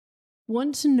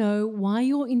Want to know why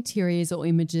your interiors or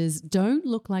images don't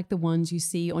look like the ones you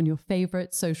see on your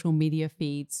favorite social media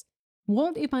feeds?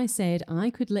 What if I said I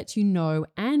could let you know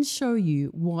and show you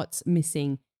what's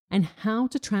missing and how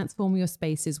to transform your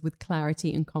spaces with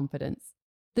clarity and confidence?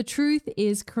 The truth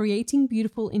is, creating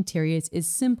beautiful interiors is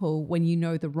simple when you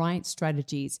know the right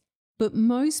strategies, but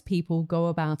most people go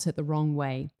about it the wrong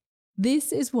way.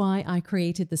 This is why I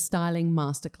created the Styling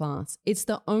Masterclass. It's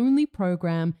the only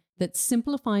program that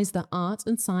simplifies the art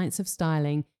and science of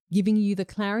styling, giving you the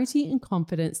clarity and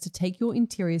confidence to take your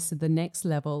interiors to the next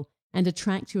level and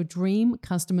attract your dream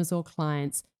customers or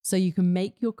clients so you can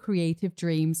make your creative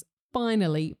dreams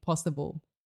finally possible.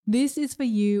 This is for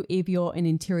you if you're an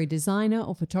interior designer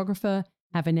or photographer,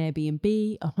 have an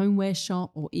Airbnb, a homeware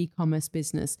shop, or e-commerce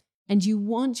business, and you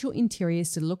want your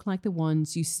interiors to look like the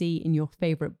ones you see in your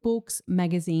favorite books,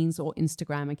 magazines, or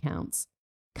Instagram accounts.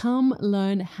 Come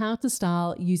learn how to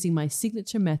style using my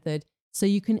signature method so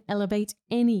you can elevate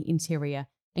any interior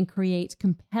and create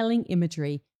compelling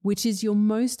imagery, which is your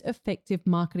most effective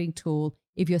marketing tool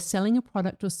if you're selling a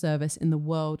product or service in the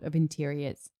world of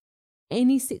interiors.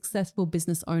 Any successful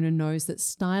business owner knows that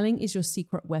styling is your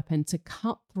secret weapon to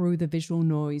cut through the visual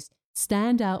noise,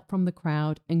 stand out from the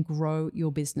crowd, and grow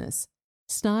your business.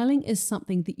 Styling is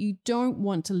something that you don't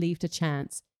want to leave to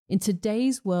chance. In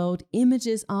today's world,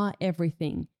 images are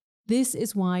everything. This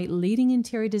is why leading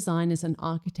interior designers and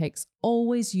architects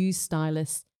always use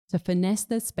stylists to finesse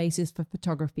their spaces for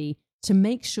photography to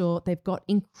make sure they've got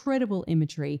incredible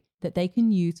imagery that they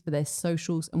can use for their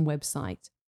socials and website.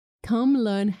 Come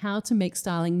learn how to make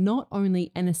styling not only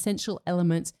an essential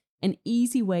element, an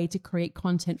easy way to create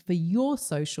content for your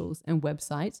socials and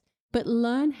websites, but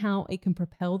learn how it can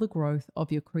propel the growth of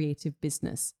your creative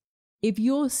business. If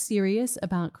you're serious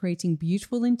about creating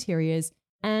beautiful interiors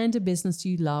and a business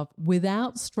you love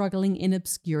without struggling in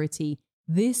obscurity,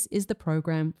 this is the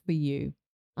program for you.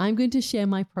 I'm going to share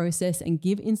my process and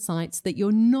give insights that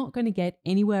you're not going to get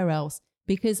anywhere else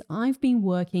because I've been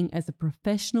working as a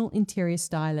professional interior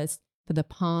stylist for the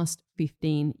past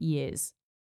 15 years.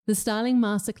 The Styling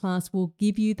Masterclass will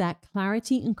give you that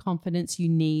clarity and confidence you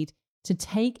need to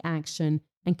take action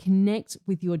and connect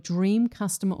with your dream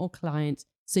customer or client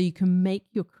so you can make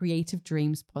your creative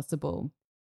dreams possible.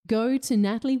 Go to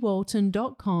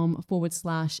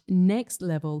nataliewalton.com/next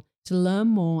level to learn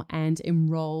more and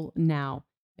enroll now.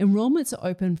 Enrollments are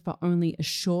open for only a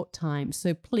short time,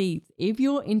 so please, if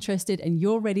you're interested and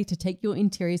you're ready to take your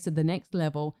interiors to the next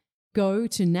level, go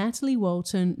to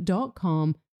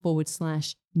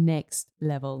nataliewalton.com/next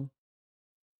level.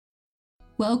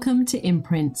 Welcome to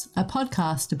Imprint, a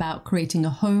podcast about creating a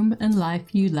home and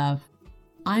life you love.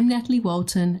 I'm Natalie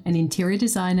Walton, an interior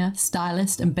designer,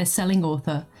 stylist, and best-selling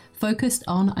author focused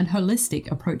on a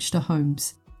holistic approach to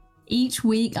homes. Each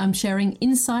week, I'm sharing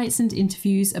insights and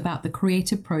interviews about the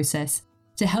creative process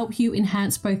to help you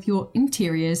enhance both your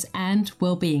interiors and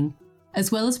well-being,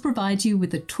 as well as provide you with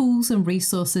the tools and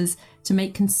resources to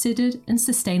make considered and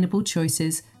sustainable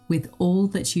choices with all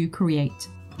that you create.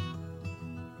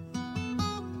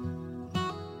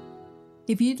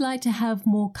 If you'd like to have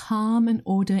more calm and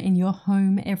order in your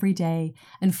home every day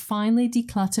and finally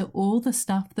declutter all the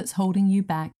stuff that's holding you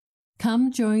back,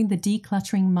 come join the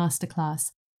Decluttering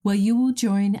Masterclass, where you will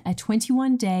join a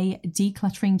 21-day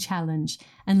decluttering challenge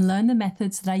and learn the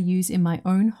methods that I use in my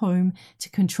own home to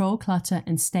control clutter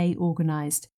and stay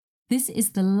organized. This is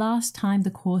the last time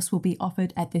the course will be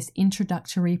offered at this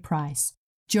introductory price.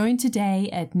 Join today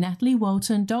at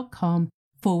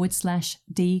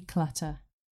nataliewalton.com/declutter.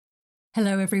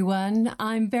 Hello everyone,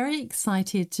 I'm very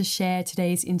excited to share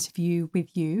today's interview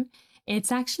with you.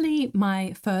 It's actually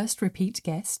my first repeat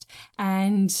guest,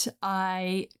 and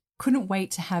I couldn't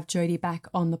wait to have Jodie back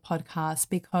on the podcast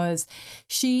because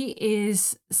she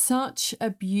is such a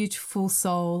beautiful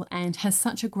soul and has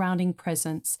such a grounding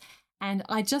presence. And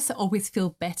I just always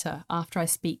feel better after I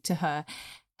speak to her.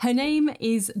 Her name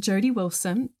is Jodie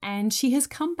Wilson, and she has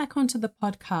come back onto the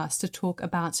podcast to talk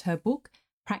about her book,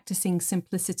 Practicing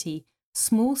Simplicity: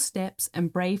 Small Steps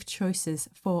and Brave Choices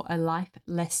for a Life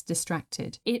Less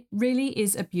Distracted. It really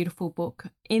is a beautiful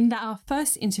book. In our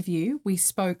first interview, we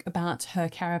spoke about her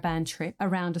caravan trip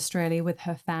around Australia with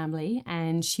her family,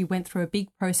 and she went through a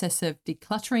big process of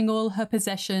decluttering all her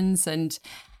possessions and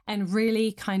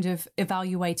really kind of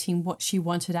evaluating what she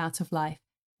wanted out of life.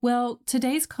 Well,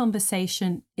 today's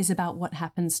conversation is about what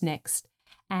happens next,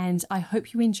 and I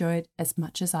hope you enjoy it as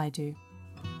much as I do.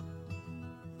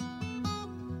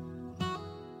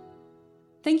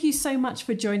 Thank you so much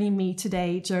for joining me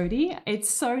today, Jody. It's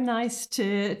so nice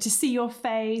to see your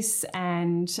face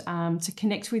and to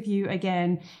connect with you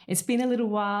again. It's been a little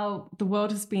while. The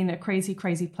world has been a crazy,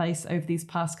 crazy place over these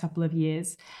past couple of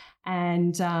years.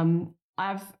 And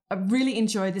I've really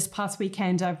enjoyed this past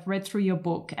weekend. I've read through your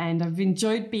book and I've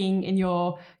enjoyed being in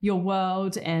your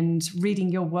world and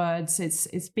reading your words.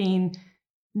 It's been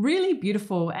really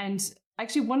beautiful. And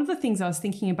actually, one of the things I was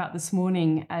thinking about this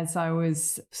morning as I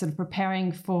was sort of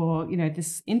preparing for,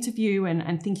 this interview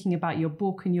and thinking about your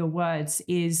book and your words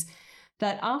is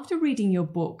that after reading your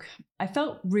book, I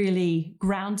felt really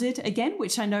grounded again,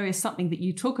 which I know is something that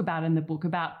you talk about in the book,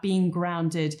 about being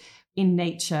grounded in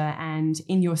nature and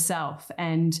in yourself.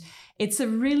 And it's a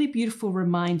really beautiful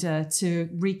reminder to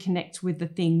reconnect with the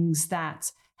things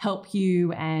that help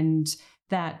you and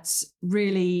that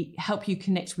really help you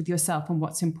connect with yourself and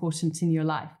what's important in your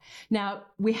life. Now,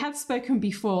 we have spoken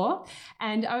before,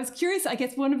 and I was curious, I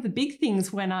guess one of the big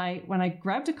things when I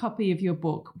grabbed a copy of your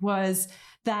book was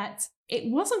that it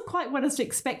wasn't quite what I was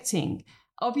expecting.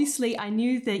 Obviously, I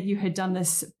knew that you had done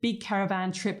this big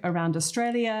caravan trip around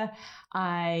Australia.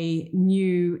 I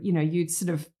knew,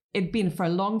 it'd been for a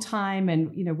long time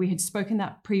and, we had spoken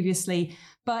that previously,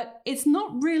 but it's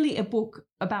not really a book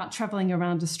about traveling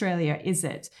around Australia, is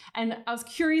it? And I was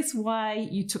curious why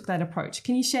you took that approach.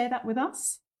 Can you share that with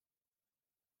us?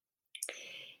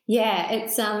 Yeah,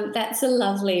 it's that's a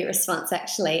lovely response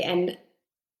actually, and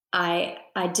I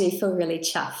do feel really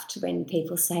chuffed when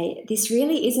people say this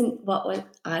really isn't what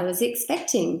I was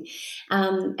expecting,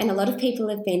 and a lot of people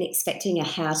have been expecting a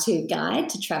how-to guide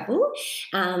to travel,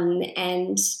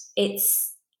 and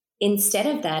it's instead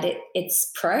of that,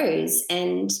 it's prose.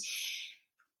 And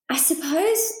I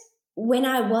suppose when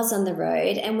I was on the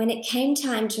road and when it came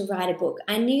time to write a book,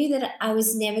 I knew that I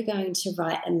was never going to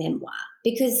write a memoir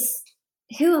because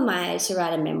who am I to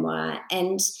write a memoir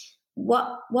and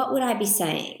what would I be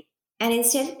saying? And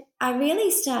instead, I really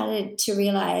started to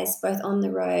realize both on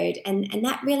the road and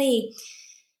that really,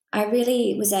 I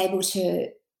really was able to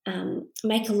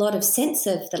make a lot of sense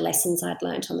of the lessons I'd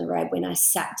learned on the road when I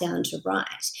sat down to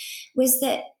write, was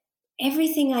that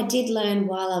everything I did learn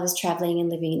while I was traveling and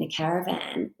living in a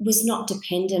caravan was not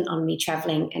dependent on me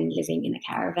traveling and living in a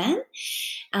caravan.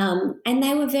 And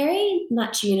they were very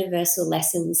much universal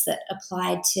lessons that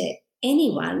applied to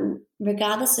anyone,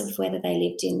 regardless of whether they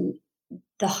lived in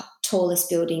the tallest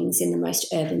buildings in the most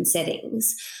urban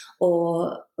settings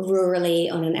or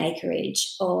rurally on an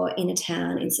acreage or in a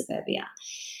town in suburbia.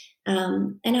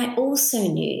 And I also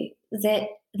knew that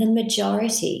the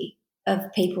majority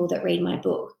of people that read my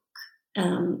book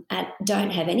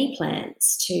don't have any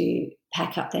plans to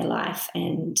pack up their life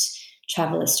and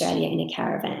travel Australia in a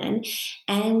caravan.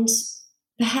 And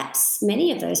perhaps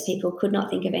many of those people could not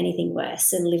think of anything worse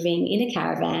than living in a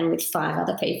caravan with 5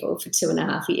 other people for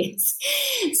 2.5 years.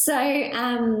 So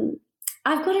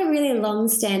I've got a really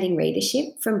long-standing readership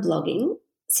from blogging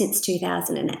since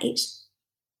 2008.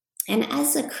 And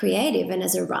as a creative and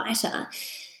as a writer,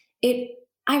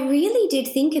 I really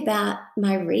did think about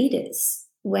my readers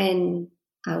when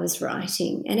I was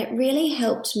writing, and it really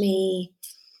helped me.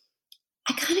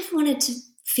 I kind of wanted to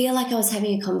feel like I was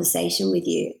having a conversation with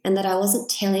you and that I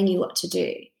wasn't telling you what to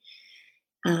do.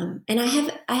 And I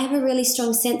have a really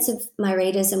strong sense of my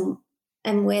readers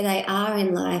and where they are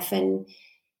in life, and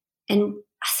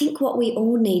I think what we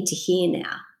all need to hear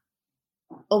now,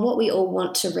 or what we all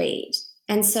want to read.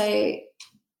 And so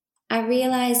I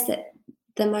realised that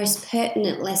the most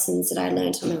pertinent lessons that I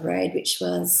learned on the road, which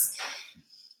was,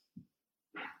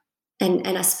 and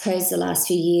I suppose the last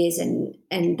few years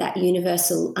and that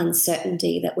universal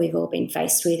uncertainty that we've all been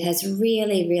faced with, has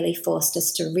really, really forced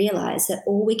us to realise that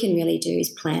all we can really do is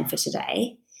plan for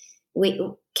today.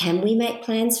 Can we make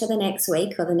plans for the next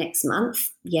week or the next month?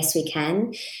 Yes, we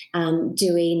can.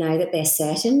 Do we know that they're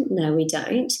certain? No, we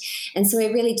don't. And so we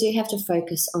really do have to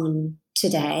focus on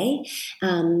today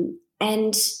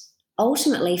and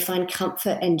ultimately find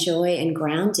comfort and joy and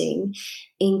grounding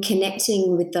in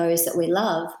connecting with those that we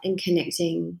love and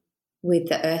connecting with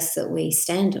the earth that we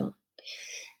stand on.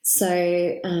 So,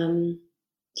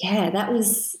 that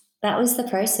was the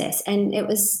process. And it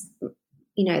was,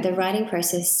 the writing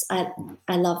process, I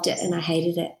loved it and I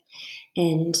hated it.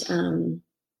 And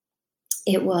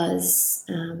it was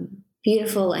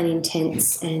beautiful and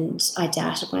intense, and I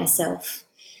doubted myself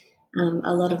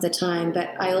a lot of the time. But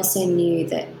I also knew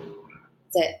that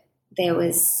there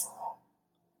was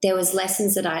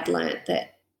lessons that I'd learnt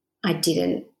that I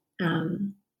didn't,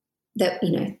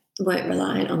 that, weren't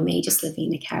reliant on me just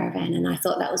living in a caravan. And I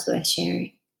thought that was worth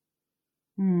sharing.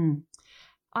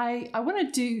 I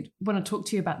want to talk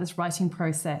to you about this writing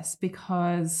process,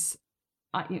 because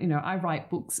I write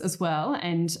books as well,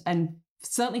 and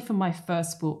certainly for my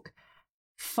first book,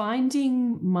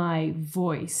 finding my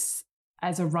voice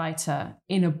as a writer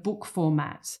in a book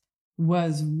format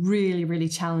was really, really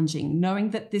challenging,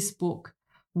 knowing that this book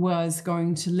was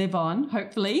going to live on,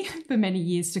 hopefully, for many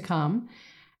years to come.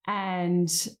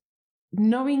 And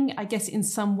knowing, I guess, in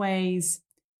some ways,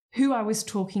 who I was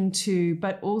talking to,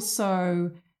 but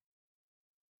also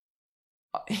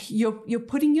you're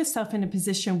putting yourself in a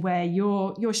position where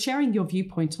you're sharing your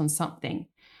viewpoint on something.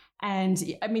 And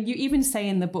I mean, you even say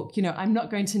in the book, I'm not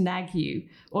going to nag you,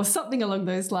 or something along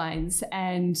those lines.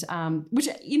 And which,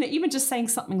 even just saying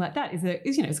something like that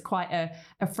is quite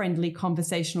a friendly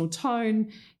conversational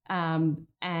tone,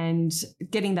 and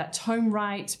getting that tone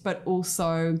right. But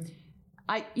also,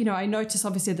 I notice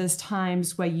obviously there's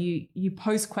times where you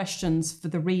pose questions for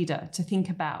the reader to think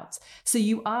about. So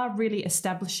you are really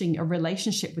establishing a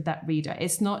relationship with that reader.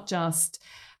 It's not just,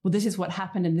 well, this is what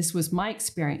happened and this was my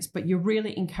experience, but you're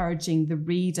really encouraging the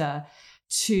reader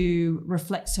to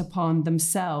reflect upon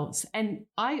themselves. And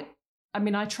I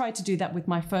tried to do that with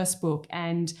my first book,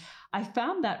 and I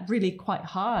found that really quite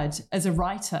hard as a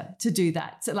writer to do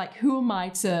that. So like, who am I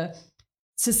to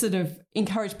sort of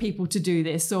encourage people to do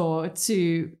this, or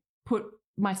to put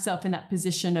myself in that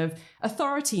position of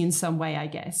authority in some way, I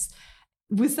guess.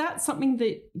 Was that something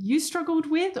that you struggled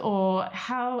with, or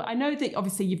how? I know that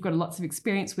obviously you've got lots of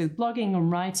experience with blogging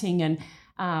and writing, and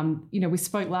we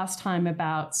spoke last time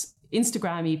about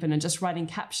Instagram even, and just writing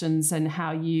captions and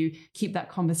how you keep that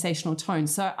conversational tone.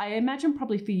 So I imagine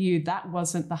probably for you that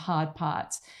wasn't the hard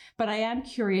part, but I am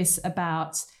curious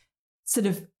about sort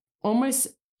of almost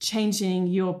changing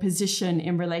your position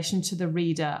in relation to the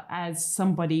reader as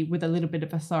somebody with a little bit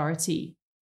of authority.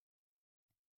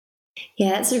 Yeah,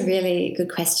 that's a really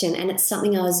good question. And it's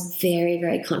something I was very,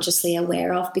 very consciously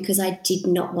aware of, because I did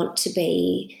not want to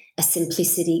be a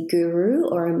simplicity guru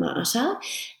or a martyr.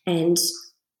 And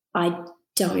I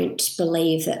don't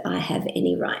believe that I have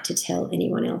any right to tell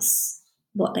anyone else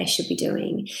what they should be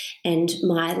doing. And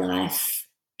my life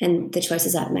and the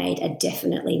choices I've made are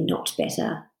definitely not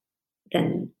better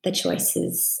than the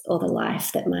choices or the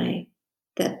life that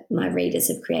my readers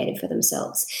have created for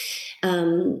themselves.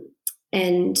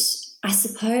 And I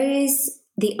suppose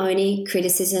the only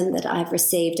criticism that I've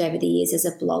received over the years as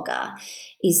a blogger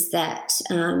is that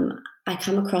I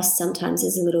come across sometimes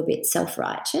as a little bit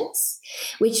self-righteous,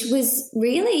 which was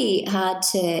really hard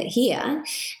to hear,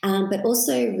 but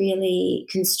also really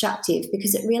constructive,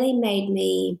 because it really made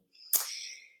me,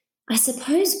 I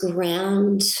suppose,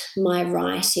 ground my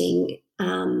writing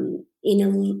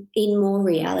in more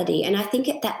reality. And I think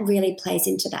that really plays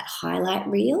into that highlight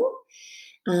reel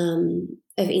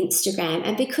of Instagram.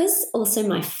 And because also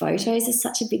my photos are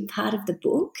such a big part of the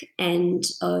book and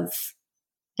of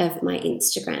my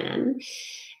Instagram,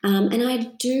 and I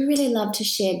do really love to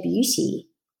share beauty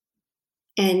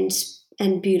and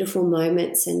beautiful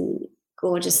moments and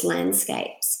gorgeous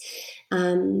landscapes.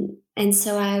 And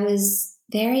so I was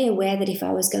very aware that if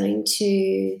I was going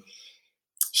to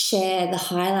share the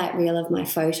highlight reel of my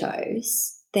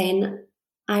photos, then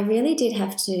I really did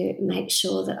have to make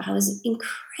sure that I was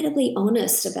incredibly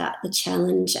honest about the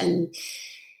challenge and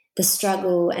the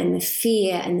struggle and the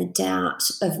fear and the doubt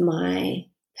of my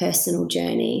personal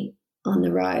journey on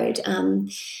the road.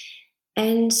 And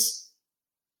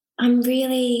I'm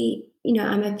really,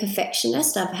 I'm a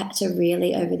perfectionist. I've had to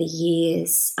really, over the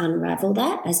years, unravel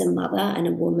that as a mother and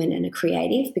a woman and a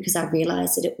creative, because I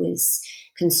realised that it was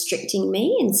constricting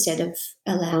me instead of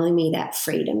allowing me that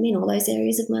freedom in all those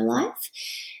areas of my life.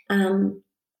 And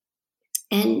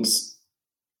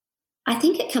I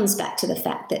think it comes back to the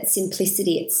fact that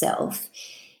simplicity itself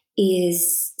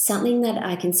is something that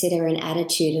I consider an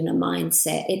attitude and a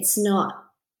mindset. It's not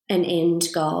an end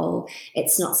goal.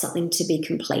 It's not something to be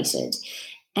completed.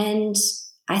 And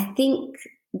I think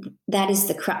that is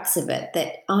the crux of it,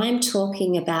 that I'm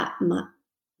talking about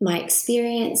my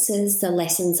experiences, the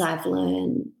lessons I've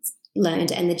learned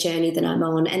and the journey that I'm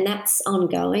on, and that's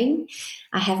ongoing.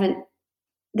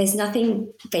 There's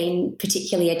nothing been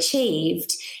particularly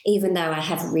achieved, even though I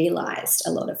have realised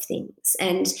a lot of things.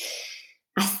 And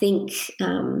I think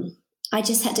I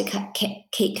just had to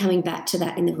keep coming back to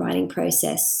that in the writing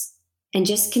process and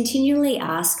just continually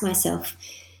ask myself,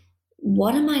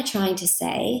 what am I trying to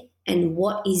say, and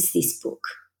what is this book?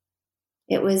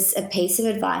 It was a piece of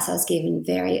advice I was given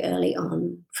very early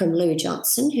on from Lou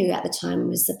Johnson, who at the time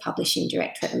was the publishing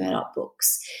director at Murdoch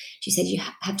Books. She said, you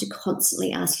have to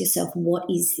constantly ask yourself, what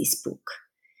is this book?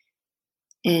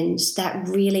 And that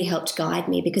really helped guide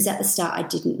me, because at the start I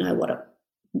didn't know what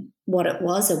what it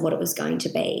was or what it was going to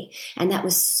be. And that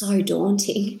was so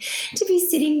daunting to be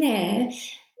sitting there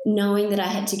knowing that I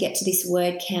had to get to this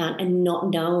word count and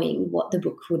not knowing what the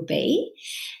book would be.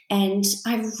 And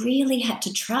I really had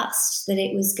to trust that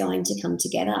it was going to come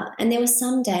together. And there were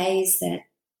some days that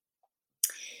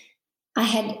I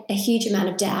had a huge amount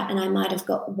of doubt and I might have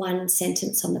got one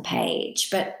sentence on the page,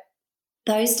 but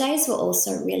those days were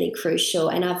also really crucial.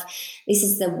 And this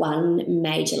is the one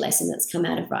major lesson that's come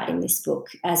out of writing this book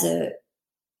as a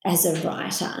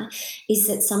writer, is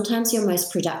that sometimes your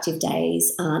most productive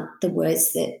days aren't the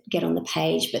words that get on the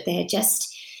page, but they're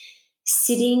just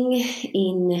sitting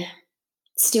in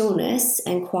stillness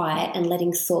and quiet and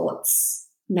letting thoughts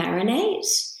marinate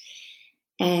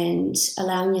and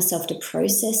allowing yourself to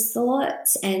process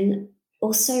thoughts, and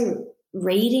also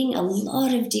reading a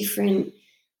lot of different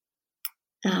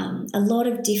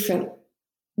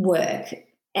work.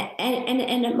 And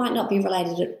it might not be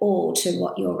related at all to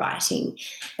what you're writing.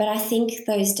 But I think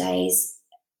those days,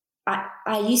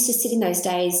 I used to sit in those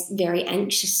days very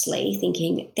anxiously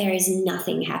thinking there is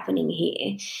nothing happening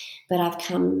here. But I've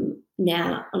come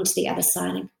now onto the other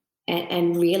side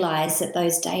and realised that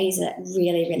those days are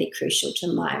really, really crucial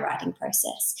to my writing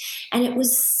process. And it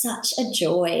was such a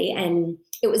joy and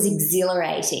it was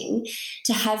exhilarating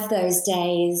to have those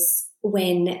days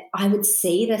when I would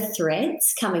see the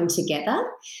threads coming together.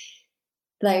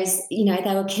 Those, they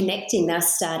were connecting, they were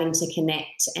starting to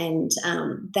connect. And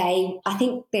I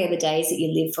think they're the days that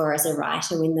you live for as a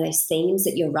writer, when those themes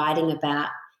that you're writing about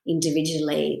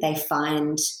individually, they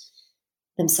find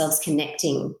themselves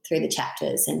connecting through the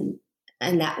chapters. And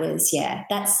that was,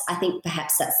 I think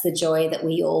perhaps that's the joy that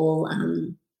we all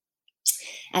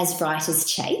as writers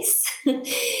chase.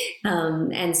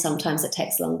 And sometimes it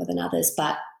takes longer than others,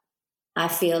 but I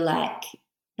feel like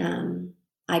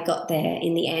I got there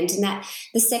in the end. And that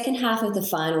the second half of the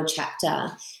final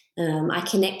chapter, I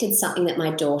connected something that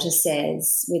my daughter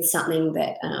says with something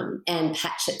that Anne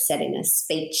Patchett said in a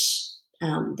speech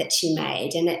that she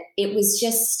made. And it was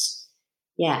just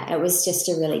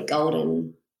a really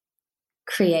golden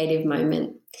creative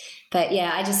moment. But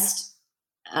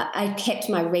I kept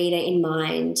my reader in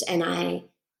mind, and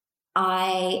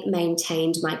I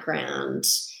maintained my ground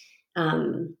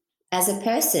as a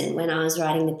person when I was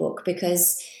writing the book,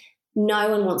 because no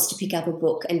one wants to pick up a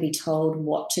book and be told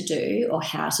what to do or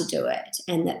how to do it,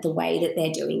 and that the way that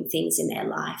they're doing things in their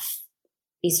life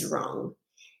is wrong.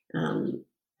 And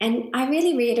I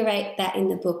really reiterate that in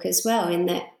the book as well, in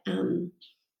that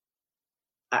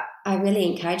I really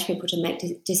encourage people to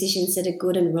make decisions that are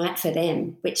good and right for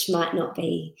them, which might not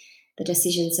be the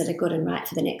decisions that are good and right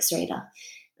for the next reader.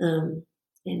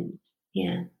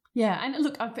 Yeah, and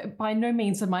look, by no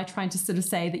means am I trying to sort of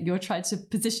say that you're trying to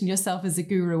position yourself as a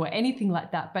guru or anything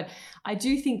like that, but I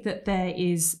do think that there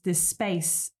is this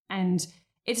space, and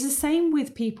it's the same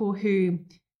with people who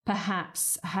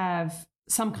perhaps have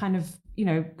some kind of,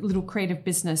 little creative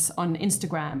business on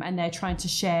Instagram and they're trying to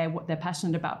share what they're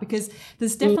passionate about, because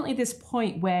there's definitely this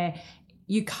point where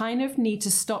you kind of need to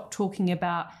stop talking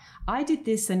about, I did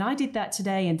this and I did that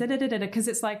today and because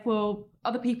it's like, well,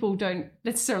 other people don't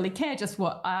necessarily care just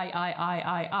what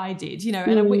I did,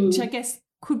 and which I guess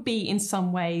could be in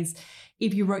some ways,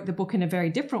 if you wrote the book in a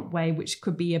very different way, which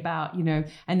could be about, and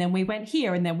then we went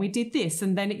here and then we did this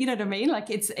and then, you know what I mean? Like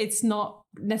it's not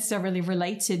necessarily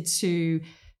related to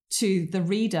the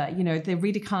reader, the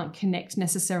reader can't connect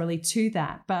necessarily to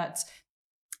that,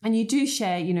 and you do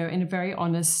share, in a very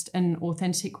honest and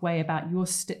authentic way about your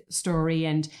story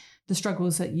and the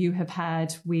struggles that you have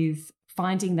had with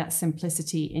finding that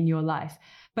simplicity in your life.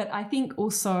 But I think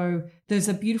also there's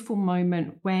a beautiful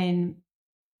moment when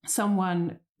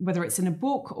someone, whether it's in a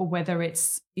book or whether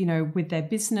it's, with their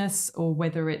business or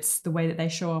whether it's the way that they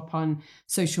show up on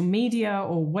social media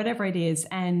or whatever it is,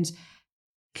 and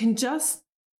can just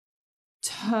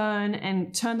turn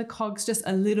the cogs just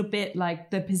a little bit,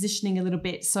 like the positioning a little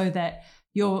bit, so that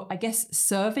you're, I guess,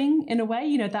 serving in a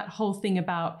way, that whole thing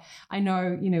about, I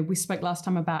know, we spoke last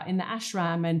time about in the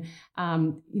ashram and,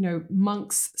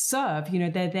 monks serve,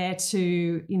 they're there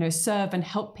to, serve and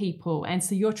help people. And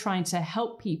so you're trying to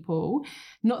help people,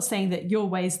 not saying that your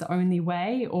way is the only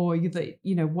way, or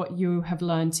what you have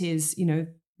learned is,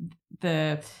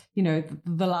 the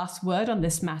last word on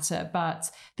this matter, but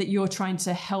that you're trying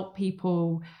to help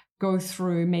people go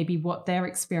through maybe what they're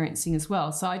experiencing as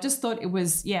well. So I just thought it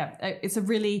was, it's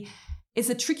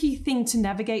a tricky thing to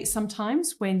navigate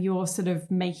sometimes when you're sort of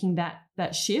making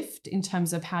that shift in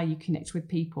terms of how you connect with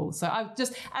people. So I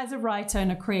just, as a writer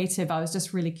and a creative, I was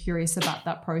just really curious about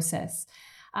that process.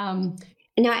 No,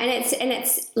 and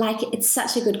it's like, it's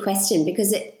such a good question,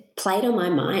 because played on my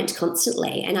mind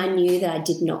constantly, and I knew that I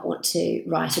did not want to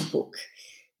write a book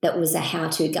that was a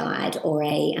how-to guide or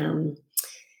a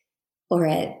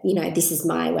this is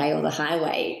my way or the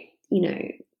highway,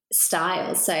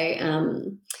 style. So,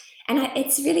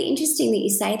 it's really interesting that you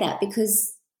say that,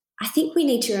 because I think we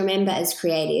need to remember as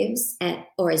creatives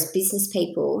or as business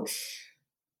people,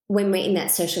 when we're in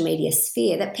that social media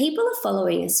sphere, that people are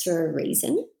following us for a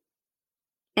reason.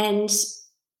 And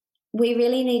we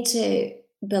really need to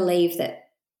believe that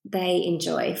they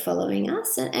enjoy following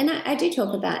us. And I do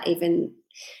talk about even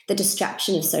the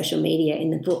distraction of social media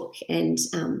in the book, and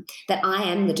that I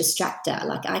am the distractor.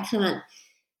 Like I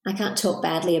can't talk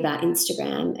badly about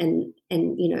Instagram and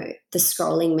the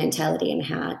scrolling mentality and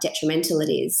how detrimental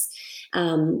it is,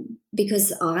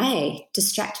 because I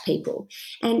distract people,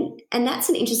 and that's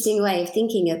an interesting way of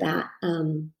thinking about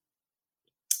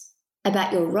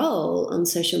your role on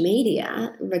social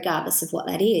media, regardless of what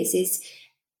that is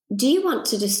do you want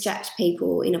to distract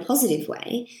people in a positive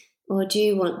way, or do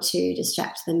you want to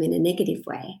distract them in a negative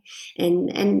way?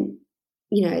 And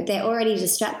they're already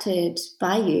distracted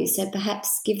by you, so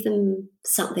perhaps give them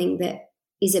something that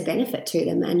is a benefit to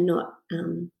them and not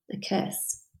a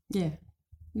curse. Yeah.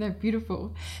 No,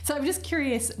 beautiful. So I'm just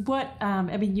curious, what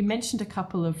you mentioned a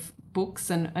couple of books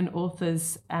and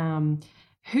authors.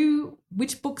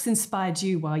 Which books inspired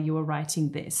you while you were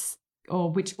writing this,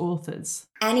 or which authors?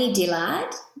 Annie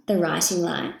Dillard, The Writing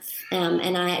Life,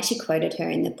 and I actually quoted her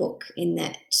in the book, in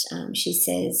that she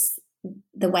says,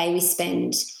 the way we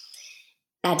spend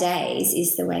our days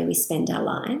is the way we spend our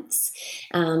lives.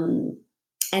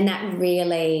 And that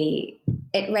really,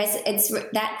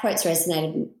 that quote's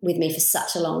resonated with me for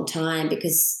such a long time,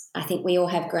 because I think we all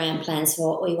have grand plans for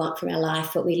what we want from our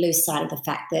life, but we lose sight of the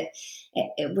fact that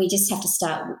we just have to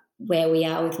start where we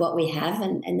are with what we have,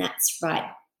 and that's right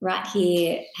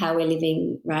here, how we're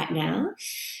living right now.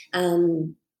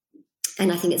 And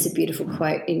I think it's a beautiful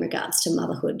quote in regards to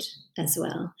motherhood as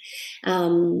well.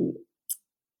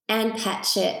 Anne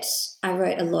Patchett, I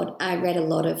read a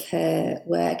lot of her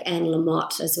work. Anne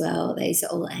Lamott as well. These are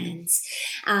all Anne's.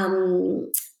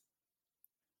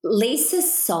 Lisa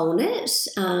Solnit,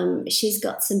 she's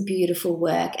got some beautiful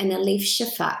work, and Elif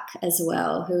Shafak as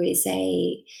well, who is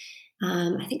I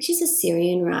think she's a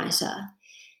Syrian writer.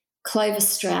 Clover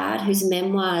Stroud, whose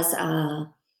memoirs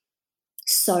are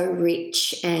so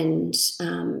rich, and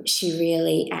she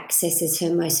really accesses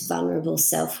her most vulnerable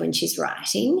self when she's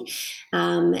writing.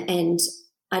 And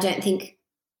I don't think,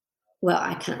 well,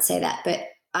 I can't say that, but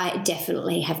I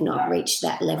definitely have not reached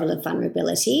that level of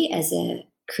vulnerability as a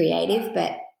creative,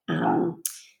 but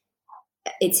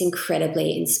it's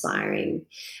incredibly inspiring.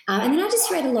 And then I just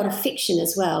read a lot of fiction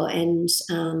as well, and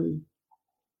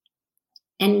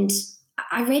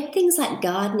I read things like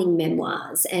gardening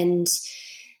memoirs, and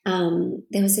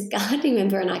there was a gardening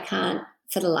member, and I can't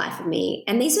for the life of me.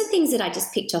 And these were things that I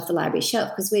just picked off the library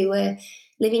shelf, because we were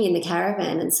living in the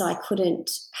caravan, and so I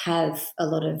couldn't have a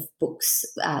lot of books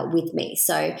with me.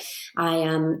 So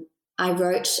I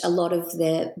wrote a lot of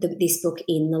this book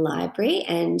in the library,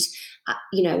 and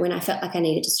when I felt like I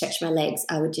needed to stretch my legs,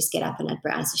 I would just get up and I'd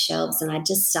browse the shelves, and I'd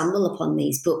just stumble upon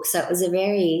these books. So it was a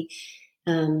very,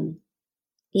 I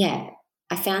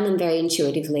found them very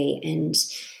intuitively, and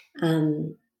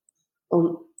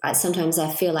sometimes I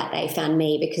feel like they found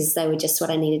me, because they were just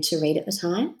what I needed to read at the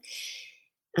time.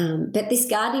 But this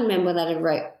gardening memoir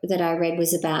that I read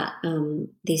was about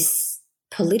this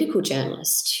political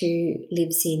journalist who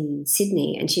lives in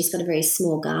Sydney, and she's got a very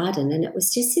small garden, and it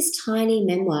was just this tiny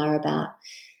memoir about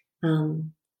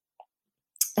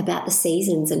the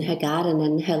seasons and her garden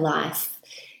and her life,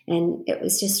 and it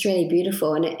was just really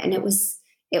beautiful, and it was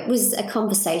a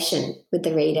conversation with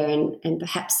the reader, and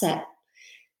perhaps that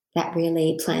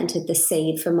really planted the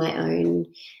seed for my own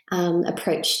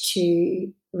approach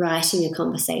to writing a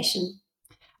conversation.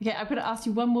 Okay, I've got to ask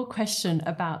you one more question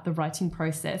about the writing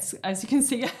process. As you can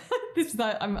see,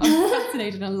 I'm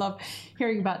fascinated and love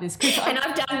hearing about this. And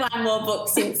I've done one more book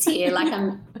since here. Like,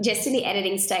 I'm just in the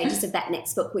editing stages of that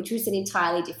next book, which was an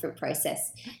entirely different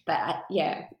process. But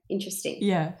interesting.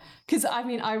 Yeah, because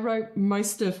I wrote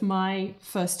most of my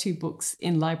first two books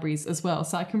in libraries as well,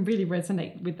 so I can really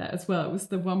resonate with that as well. It was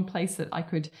the one place that I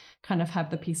could kind of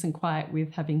have the peace and quiet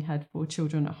with, having had 4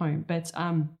 children at home. But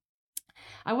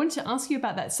I wanted to ask you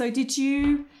about that. So did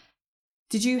you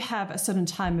have a certain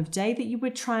time of day that you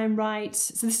would try and write?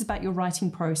 So this is about your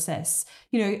writing process.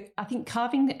 I think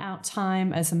carving out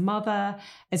time as a mother,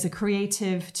 as a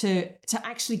creative, to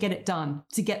actually get it done,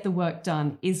 to get the work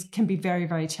done can be very,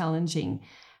 very challenging.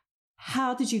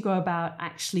 how did you go about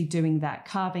actually doing that,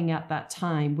 carving out that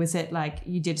time? Was it like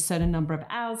you did a certain number of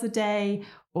hours a day,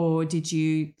 or did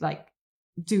you like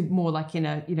do more like in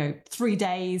a 3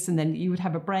 days and then you would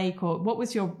have a break? Or what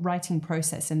was your writing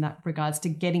process in that regards to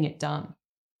getting it done?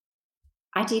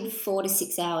 I did 4 to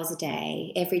 6 hours a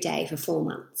day, every day for 4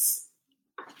 months.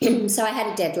 So I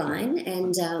had a deadline,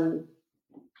 and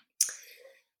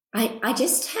I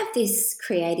just have this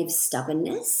creative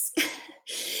stubbornness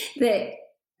that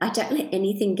I don't let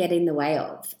anything get in the way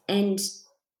of. And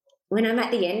when I'm at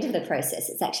the end of the process,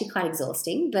 it's actually quite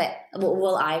exhausting. But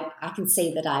I can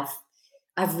see that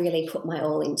I've really put my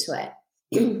all into it.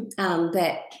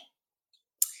 But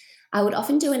I would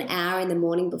often do an hour in the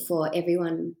morning before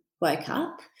everyone woke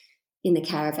up in the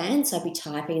caravan. So I'd be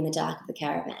typing in the dark of the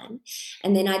caravan,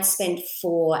 and then I'd spend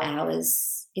 4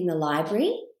 hours in the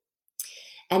library.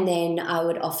 And then I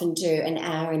would often do an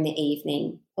hour in the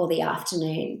evening or the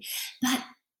afternoon. But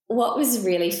what was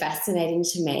really fascinating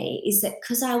to me is that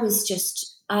because I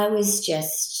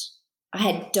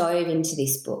had dove into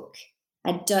this book.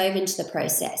 I dove into the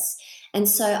process. And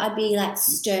so I'd be like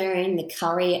stirring the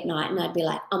curry at night, and I'd be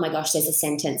like, oh my gosh, there's a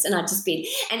sentence. And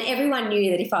and everyone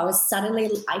knew that if I'd suddenly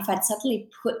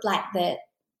put like the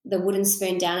wooden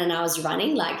spoon down and I was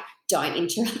running, like, don't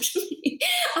interrupt me.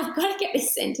 I've got to get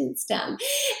this sentence done.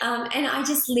 And I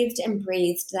just lived and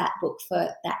breathed that book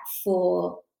for that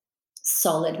 4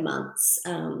 solid months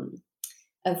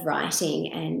of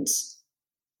writing. And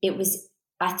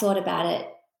I thought about it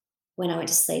when I went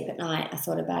to sleep at night. I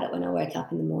thought about it when I woke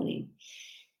up in the morning.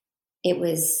 It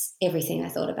was everything I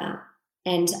thought about.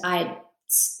 And I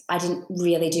didn't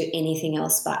really do anything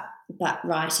else but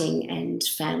writing and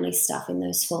family stuff in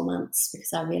those 4 months,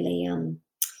 because I really,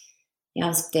 I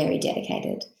was very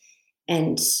dedicated.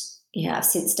 And I've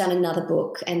since done another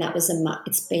book, and that was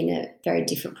it's been a very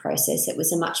different process. It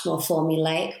was a much more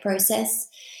formulaic process,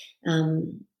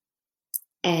 and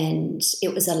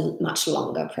it was a much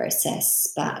longer process,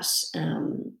 but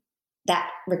that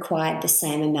required the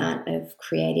same amount of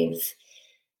creative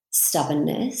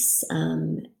stubbornness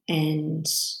and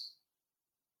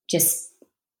just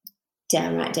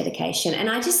downright dedication. And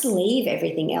I just leave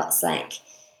everything else,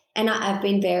 and I've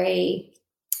been very,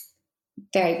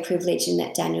 very privileged in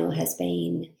that Daniel has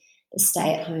been the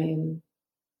stay-at-home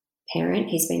parent.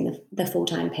 He's been the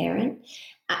full-time parent,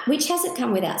 which hasn't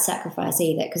come without sacrifice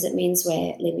either, because it means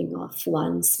we're living off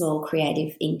one small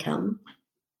creative income.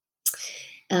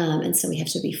 And so we have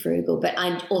to be frugal. But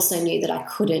I also knew that I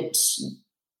couldn't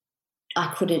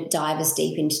dive as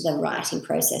deep into the writing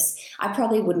process. I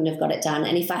probably wouldn't have got it done.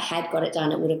 And if I had got it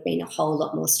done, it would have been a whole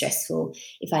lot more stressful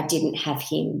if I didn't have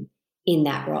him in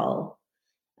that role.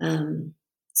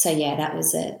 So yeah, that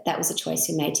was a choice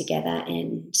we made together,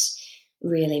 and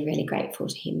really, really grateful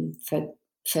to him for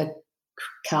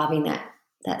carving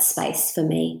that space for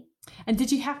me. And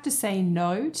did you have to say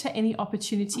no to any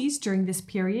opportunities during this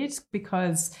period?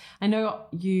 Because I know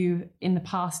you in the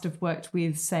past have worked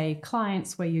with, say,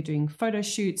 clients where you're doing photo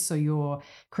shoots or you're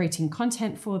creating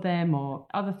content for them or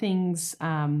other things.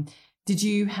 Did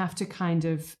you have to kind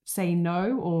of say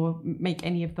no or make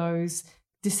any of those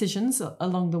decisions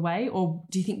along the way? Or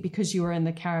do you think because you were in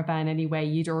the caravan anyway,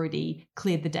 you'd already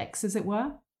cleared the decks, as it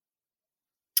were?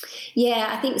 Yeah,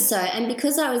 I think so. And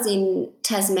because I was in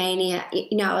Tasmania,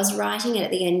 I was writing it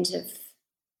at the end of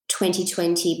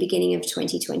 2020, beginning of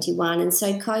 2021. And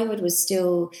so COVID was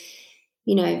still,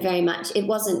 very much, it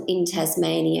wasn't in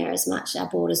Tasmania as much. Our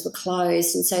borders were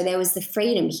closed. And so there was the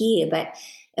freedom here, but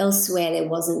elsewhere there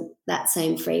wasn't that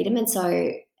same freedom. And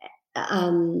so,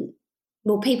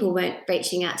 people weren't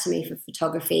reaching out to me for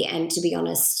photography. And to be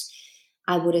honest,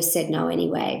 I would have said no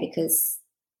anyway, because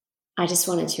I just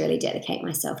wanted to really dedicate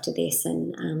myself to this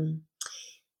and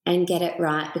get it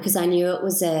right, because I knew it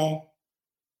was a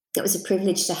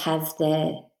privilege to have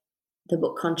the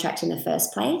book contract in the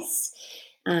first place.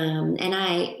 And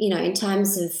I, in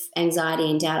times of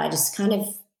anxiety and doubt, I just kind of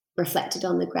reflected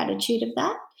on the gratitude of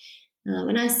that.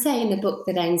 And I say in the book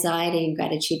that anxiety and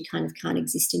gratitude kind of can't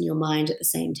exist in your mind at the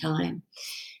same time.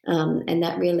 And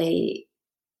that really,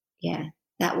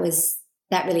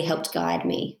 that really helped guide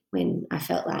me when I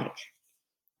felt like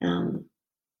I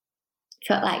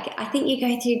think you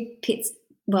go through pits.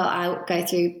 Well, I go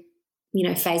through,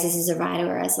 phases as a writer,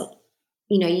 whereas,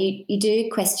 you do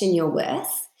question your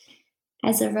worth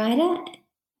as a writer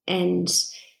and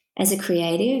as a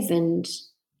creative. And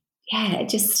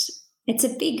it's a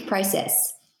big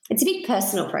process. It's a big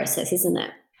personal process, isn't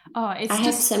it? Oh, I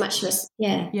have so much.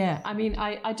 Yeah. I mean,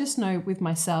 I just know with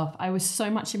myself, I was so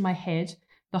much in my head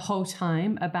the whole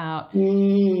time about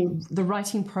the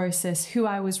writing process, who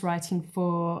I was writing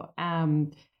for,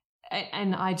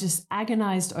 and I just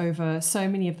agonized over so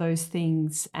many of those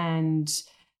things. And,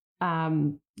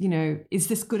 you know, is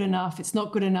this good enough? It's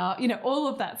not good enough, you know, all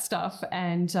of that stuff.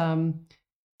 And,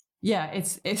 yeah,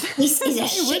 it's this is a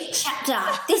shit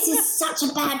chapter. This is such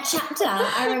a bad chapter.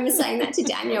 I remember saying that to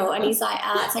Daniel, and he's like,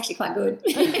 it's actually quite good.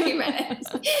 He read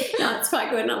it. No, it's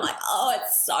quite good. And I'm like, oh,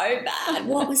 it's so bad.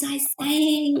 What was I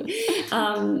saying?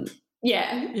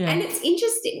 Yeah. And it's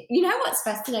interesting. You know what's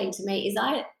fascinating to me is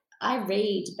I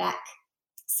read back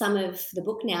some of the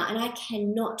book now, and I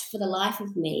cannot for the life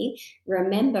of me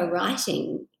remember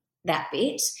writing that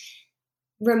bit,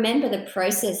 remember the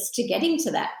process to getting to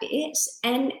that bit.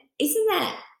 And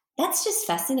isn't that's just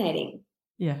fascinating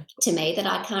to me, that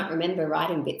I can't remember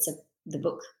writing bits of the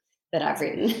book that I've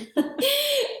written,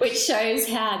 which shows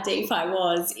how deep I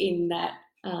was in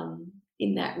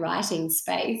that writing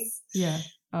space. Yeah.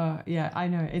 Yeah, I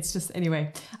know. It's just,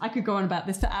 anyway, I could go on about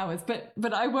this for hours,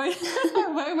 but I won't,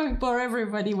 I won't bore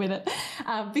everybody with it,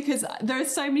 because there are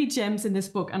so many gems in this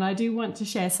book, and I do want to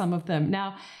share some of them.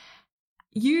 Now,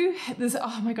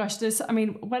 oh my gosh,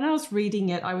 when I was reading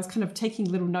it, I was kind of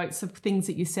taking little notes of things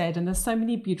that you said, and there's so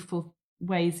many beautiful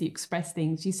ways you express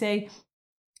things. You say,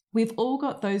 we've all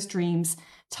got those dreams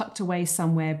tucked away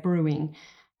somewhere brewing.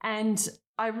 And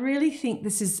I really think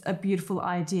this is a beautiful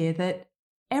idea, that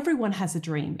everyone has a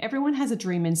dream. Everyone has a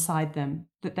dream inside them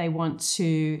that they want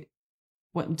to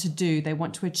do, they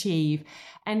want to achieve.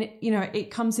 And, you know, it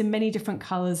comes in many different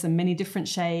colors and many different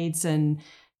shades, and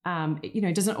you know,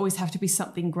 it doesn't always have to be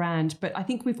something grand, but I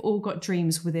think we've all got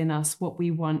dreams within us, what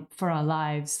we want for our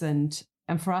lives and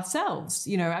for ourselves.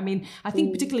 You know, I mean, I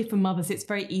think particularly for mothers, it's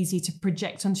very easy to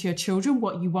project onto your children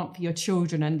what you want for your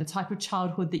children and the type of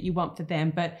childhood that you want for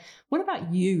them. But what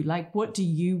about you? Like, what do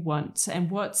you want? And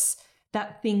what's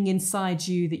that thing inside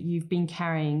you that you've been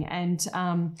carrying? And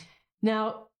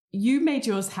now you made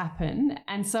yours happen.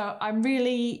 And so I'm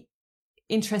really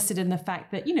interested in the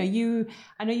fact that, you know,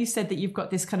 I know you said that you've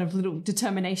got this kind of little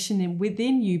determination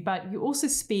within you, but you also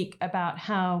speak about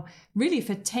how really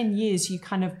for 10 years you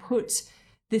kind of put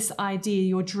this idea,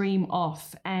 your dream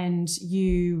off, and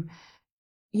you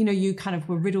kind of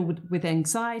were riddled with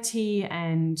anxiety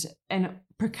and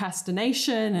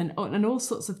procrastination and all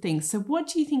sorts of things. So what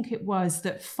do you think it was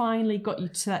that finally got you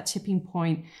to that tipping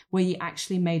point where you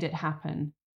actually made it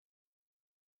happen?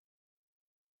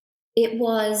 It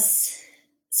was...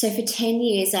 So for 10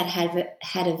 years, I'd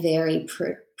had a very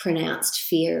pronounced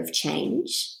fear of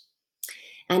change.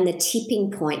 And the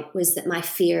tipping point was that my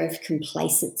fear of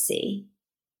complacency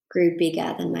grew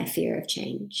bigger than my fear of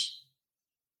change.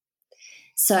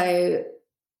 So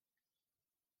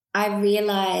I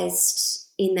realised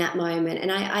in that moment,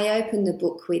 and I opened the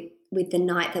book with the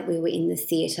night that we were in the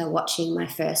theatre watching my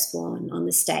firstborn on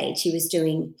the stage. He was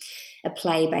doing a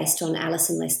play based on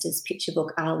Alison Lester's picture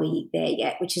book, Are We There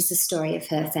Yet?, which is the story of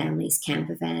her family's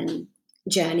camper van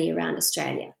journey around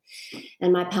Australia.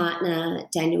 And my partner,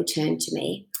 Daniel, turned to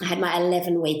me. I had my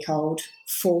 11-week-old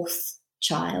fourth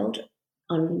child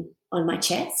on my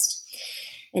chest.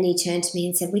 And he turned to me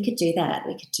and said, we could do that.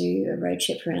 We could do a road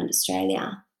trip around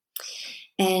Australia.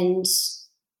 And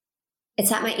it's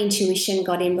like my intuition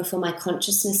got in before my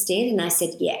consciousness did, and I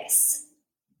said yes.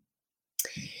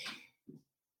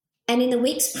 And in the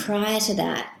weeks prior to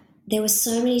that, there were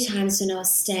so many times when I was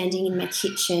standing in my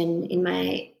kitchen,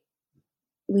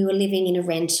 we were living in a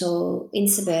rental in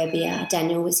suburbia.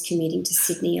 Daniel was commuting to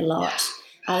Sydney a lot.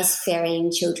 I was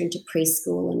ferrying children to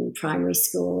preschool and primary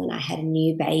school, and I had a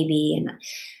new baby, and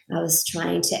I was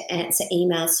trying to answer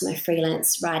emails to my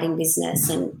freelance writing business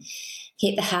and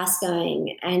keep the house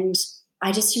going. And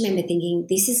I just remember thinking,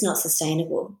 this is not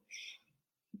sustainable.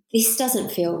 This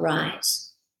doesn't feel right.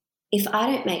 If I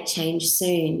don't make change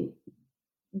soon,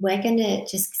 we're going to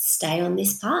just stay on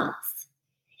this path.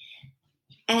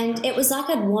 And it was like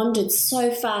I'd wandered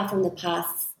so far from the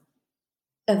path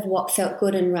of what felt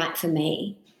good and right for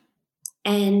me.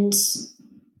 And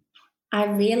I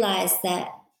realised that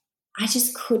I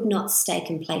just could not stay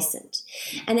complacent.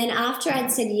 And then after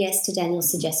I'd said yes to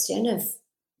Daniel's suggestion of,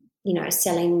 you know,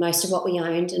 selling most of what we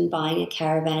owned and buying a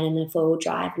caravan and a four-wheel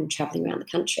drive and travelling around the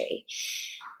country,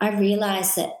 I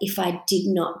realised that if I did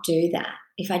not do that,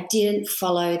 if I didn't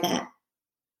follow that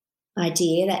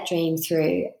idea, that dream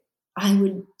through, I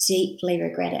would deeply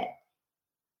regret it.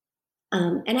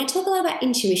 And I talk a lot about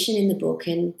intuition in the book,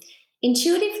 and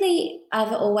intuitively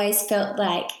I've always felt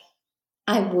like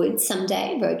I would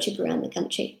someday road trip around the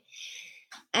country.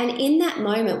 And in that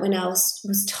moment when I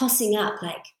was tossing up,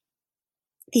 like,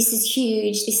 this is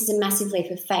huge, this is a massive leap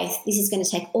of faith, this is going to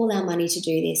take all our money to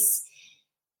do this,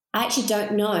 I actually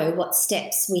don't know what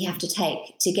steps we have to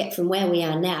take to get from where we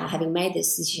are now, having made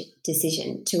this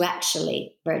decision, to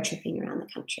actually road tripping around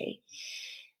the country.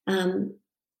 And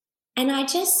I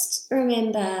just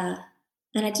remember,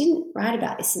 and I didn't write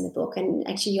about this in the book, and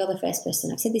actually you're the first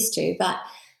person I've said this to, but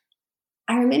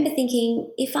I remember thinking,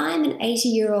 if I'm an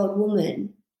 80-year-old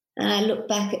woman and I look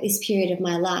back at this period of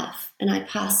my life and I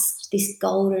passed this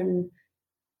golden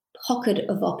pocket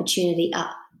of opportunity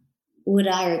up, would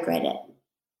I regret it?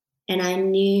 And I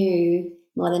knew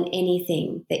more than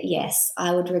anything that, yes,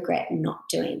 I would regret not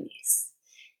doing this.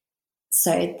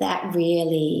 So that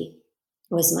really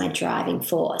was my driving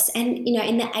force. And, you know,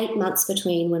 in the 8 months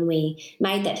between when we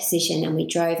made that decision and we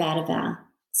drove out of our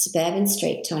suburban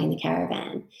street towing the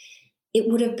caravan, it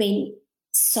would have been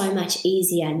so much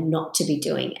easier not to be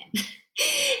doing it.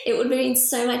 It would have been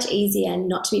so much easier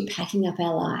not to be packing up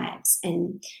our lives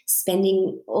and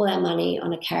spending all our money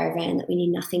on a caravan that we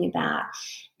knew nothing about,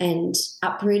 and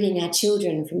uprooting our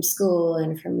children from school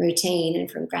and from routine and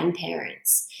from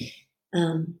grandparents.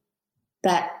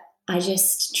 But I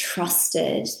just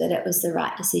trusted that it was the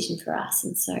right decision for us.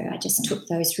 And so I just took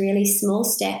those really small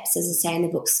steps, as I say in the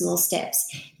book, small steps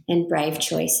and brave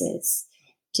choices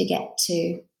to get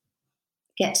to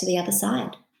the other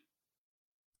side.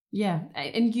 Yeah.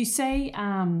 And you say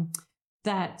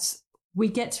that we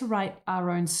get to write our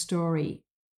own story.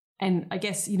 And I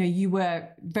guess, you know, you were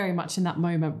very much in that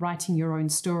moment writing your own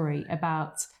story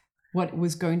about what it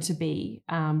was going to be,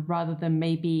 rather than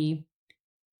maybe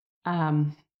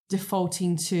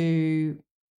defaulting to,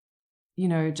 you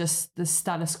know, just the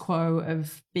status quo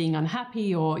of being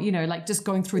unhappy, or, you know, like just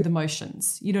going through the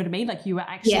motions. You know what I mean? Like you were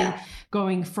actually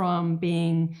going from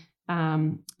being,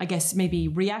 I guess, maybe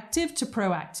reactive to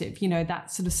proactive, you know, that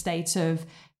sort of state of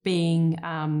being,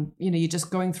 you know, you're just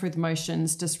going through the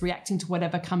motions, just reacting to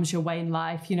whatever comes your way in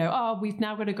life. You know, oh, we've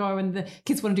now got to go and the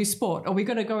kids want to do sport, or we've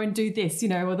got to go and do this, you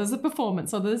know, or there's a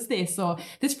performance, or there's this, or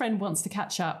this friend wants to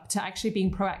catch up, to actually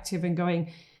being proactive and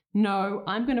going, no,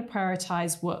 I'm going to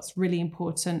prioritize what's really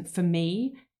important for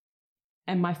me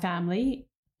and my family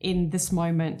in this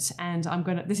moment. And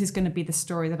this is going to be the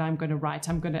story that I'm going to write.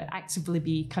 I'm going to actively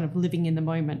be kind of living in the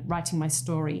moment, writing my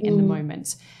story in the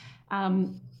moment.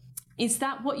 Is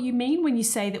that what you mean when you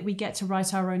say that we get to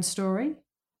write our own story?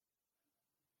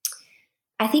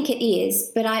 I think it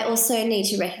is, but I also need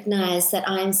to recognise that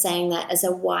I'm saying that as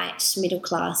a white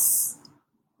middle-class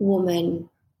woman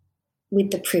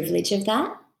with the privilege of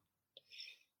that.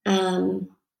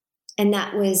 And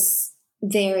that was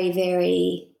very,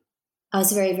 very, I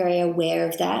was very, very aware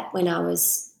of that when I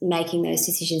was making those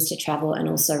decisions to travel and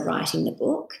also writing the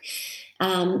book.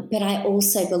 But I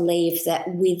also believe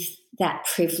that with that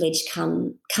privilege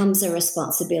comes a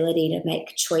responsibility to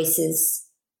make choices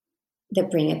that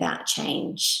bring about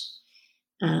change.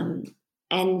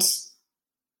 And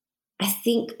I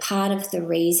think part of the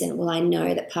reason, well, I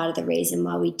know that part of the reason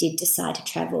why we did decide to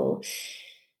travel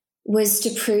was to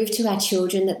prove to our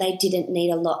children that they didn't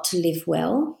need a lot to live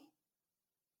well.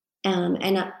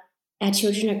 And our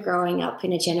children are growing up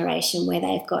in a generation where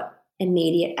they've got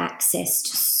immediate access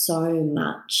to so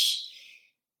much,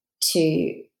 to,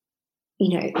 you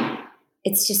know,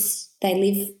 it's just they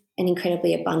live an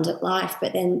incredibly abundant life,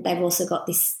 but then they've also got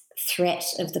this threat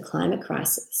of the climate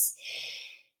crisis.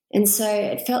 And so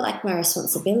it felt like my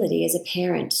responsibility as a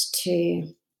parent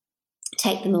to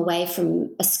take them away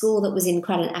from a school that was in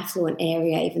quite an affluent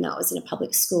area, even though it was in a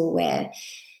public school where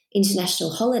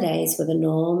international holidays were the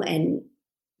norm, and,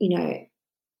 you know,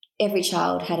 every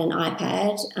child had an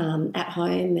iPad at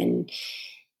home, and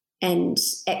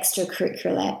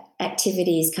extracurricular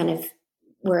activities kind of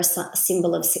were a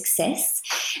symbol of success.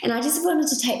 And I just wanted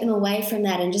to take them away from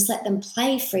that and just let them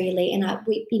play freely. And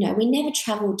we never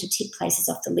travelled to tick places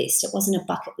off the list. It wasn't a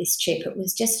bucket list trip. It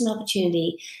was just an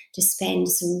opportunity to spend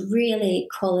some really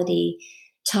quality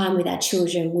time with our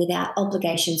children without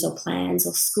obligations or plans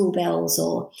or school bells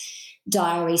or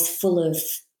diaries full of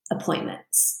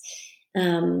appointments.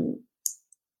 And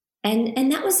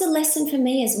that was a lesson for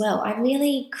me as well. I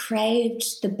really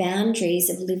craved the boundaries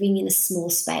of living in a small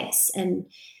space. And,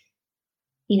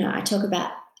 you know, I talk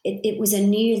about it was a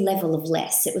new level of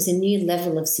less. It was a new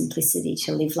level of simplicity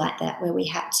to live like that, where we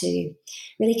had to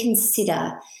really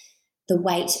consider the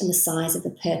weight and the size of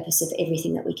the purpose of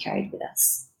everything that we carried with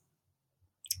us.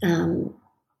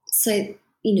 So,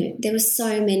 you know, there were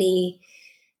so many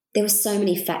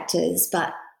factors,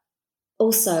 but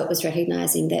also it was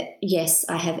recognising that, yes,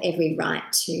 I have every right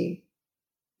to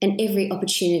and every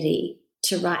opportunity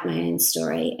to write my own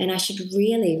story, and I should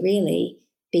really, really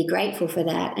be grateful for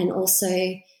that, and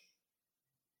also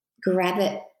grab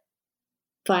it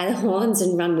by the horns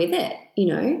and run with it, you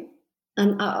know.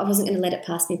 I wasn't going to let it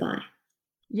pass me by.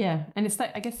 Yeah. And it's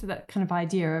like, I guess that kind of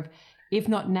idea of, if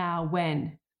not now,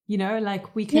 when,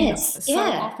 like we can Yes, so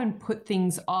yeah. often put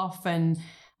things off, and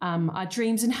our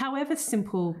dreams, and however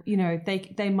simple,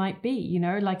 they might be,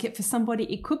 like for somebody,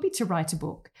 it could be to write a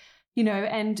book,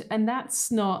 and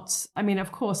that's not, I mean,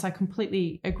 of course, I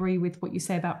completely agree with what you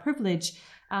say about privilege.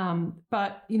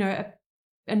 But,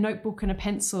 a notebook and a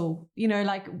pencil,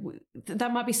 like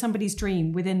that might be somebody's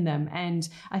dream within them. And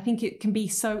I think it can be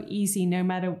so easy, no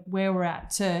matter where we're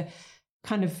at, to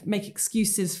kind of make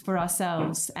excuses for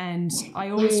ourselves. And I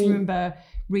always remember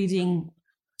reading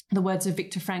the words of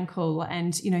Viktor Frankl,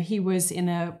 and he was in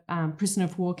a prisoner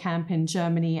of war camp in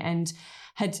Germany, and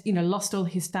had lost all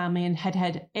his family, and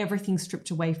had everything stripped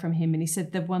away from him. And he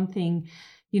said, the one thing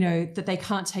that they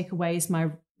can't take away is my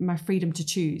freedom to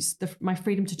choose, my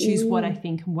freedom to choose what I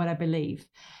think and what I believe.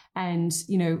 And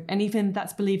and even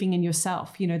that's believing in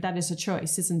yourself, that is a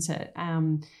choice, isn't it?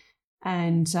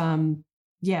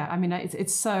 Yeah, I mean,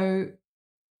 it's so,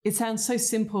 it sounds so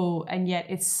simple, and yet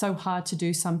it's so hard to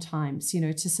do sometimes,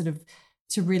 to sort of,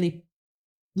 to really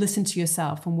listen to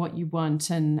yourself and what you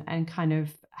want, and kind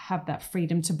of have that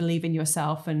freedom to believe in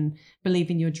yourself and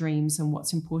believe in your dreams and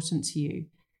what's important to you.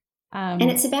 And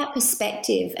it's about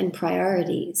perspective and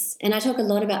priorities. And I talk a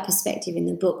lot about perspective in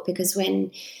the book, because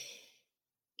when,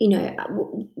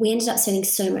 we ended up spending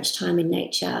so much time in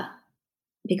nature,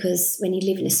 because when you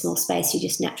live in a small space, you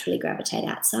just naturally gravitate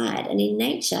outside. And in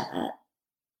nature,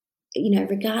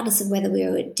 regardless of whether we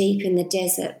were deep in the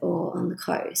desert or on the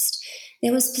coast,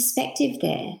 there was perspective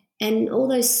there. And all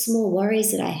those small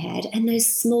worries that I had, and those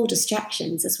small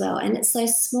distractions as well. And it's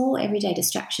those small everyday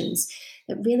distractions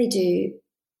that really do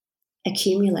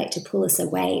accumulate to pull us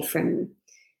away from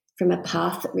a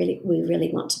path that we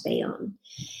really want to be on.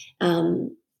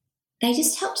 They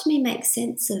just helped me make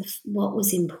sense of what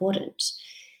was important.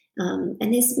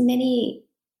 And there's many,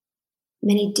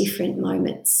 many different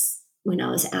moments when I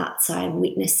was outside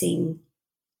witnessing,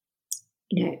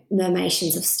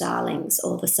 murmurations of starlings,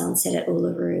 or the sunset at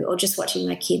Uluru, or just watching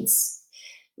my kids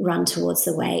run towards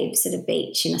the waves at a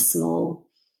beach in a small,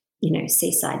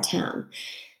 seaside town.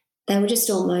 They were just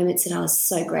all moments that I was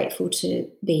so grateful to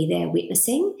be there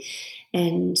witnessing,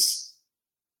 and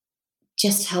they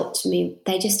just helped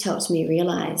me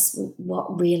realize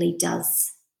what really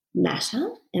does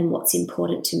matter and what's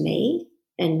important to me,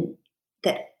 and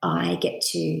that I get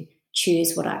to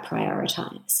choose what I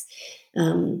prioritize.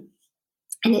 And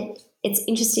it's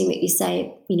interesting that you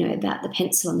say, about the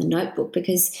pencil and the notebook,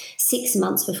 because 6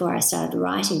 months before I started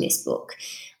writing this book,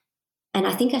 and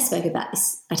I think I spoke about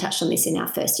this, I touched on this in our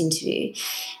first interview,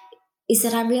 is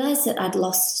that I realised that I'd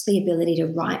lost the ability to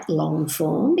write long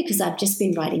form, because I've just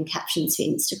been writing captions for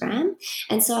Instagram.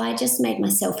 And so I just made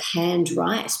myself hand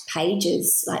write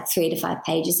pages, like 3 to 5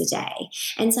 pages a day.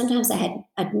 And sometimes I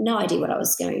had no idea what I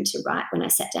was going to write when I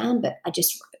sat down, but I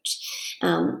just wrote.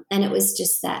 And it was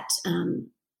just that,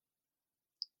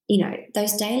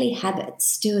 those daily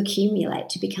habits do accumulate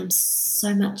to become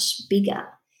so much bigger.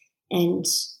 And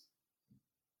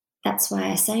that's why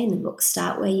I say in the book,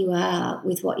 start where you are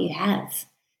with what you have.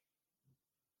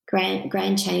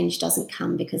 Grand change doesn't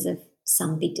come because of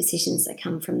some big decisions that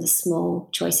come from the small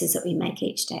choices that we make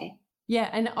each day. Yeah,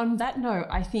 and on that note,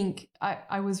 I think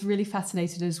I was really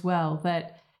fascinated as well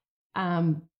that,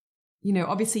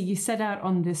 obviously you set out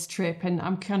on this trip, and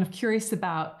I'm kind of curious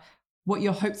about what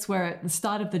your hopes were at the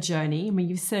start of the journey. I mean,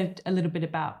 you said a little bit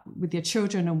about with your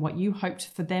children and what you hoped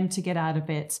for them to get out of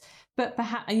it, but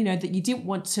perhaps, that you didn't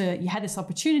want to, you had this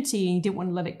opportunity and you didn't want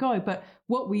to let it go, but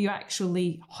what were you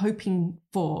actually hoping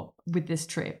for with this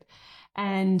trip?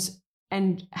 And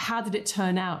how did it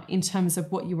turn out in terms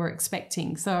of what you were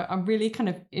expecting? So I'm really kind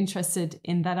of interested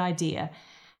in that idea.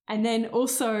 And then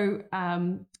also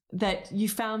that you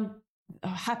found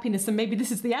happiness, and maybe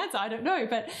this is the answer, I don't know,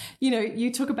 but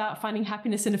you talk about finding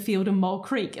happiness in a field in Mole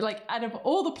Creek, like out of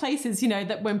all the places,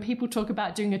 that when people talk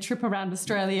about doing a trip around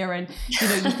Australia, and you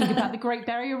think about the Great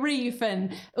Barrier Reef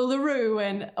and Uluru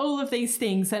and all of these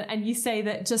things, and you say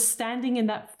that just standing in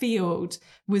that field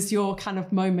was your kind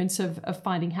of moment of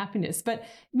finding happiness. But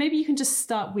maybe you can just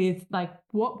start with, like,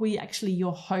 what were actually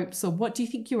your hopes, or what do you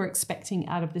think you were expecting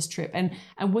out of this trip, and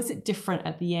was it different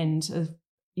at the end of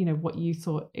what you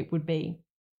thought it would be?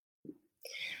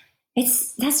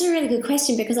 That's a really good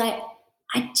question, because I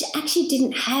actually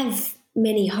didn't have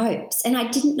many hopes, and I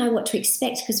didn't know what to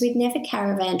expect, because we'd never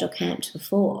caravaned or camped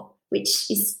before,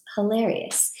 which is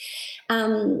hilarious.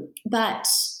 But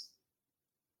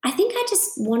I think I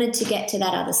just wanted to get to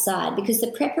that other side, because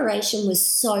the preparation was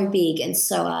so big and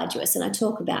so arduous, and I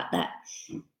talk about that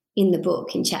in the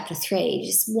book in chapter 3,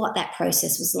 just what that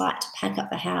process was like to pack up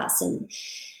the house and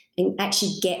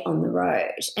actually get on the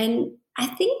road. And I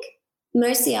think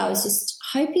mostly I was just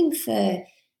hoping for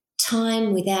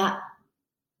time without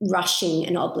rushing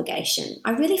an obligation.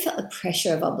 I really felt the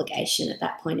pressure of obligation at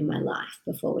that point in my life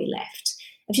before we left,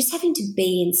 of just having to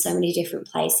be in so many different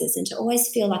places and to always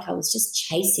feel like I was just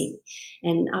chasing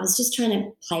and I was just trying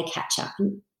to play catch up.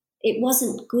 And it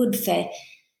wasn't good for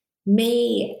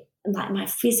me, like my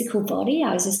physical body.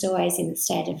 I was just always in a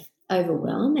state of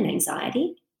overwhelm and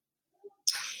anxiety.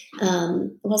 It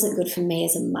wasn't good for me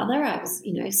as a mother. I was,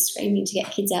 screaming to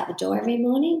get kids out the door every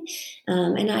morning.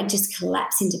 And I'd just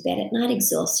collapse into bed at night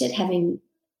exhausted, having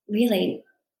really,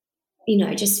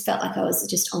 just felt like I was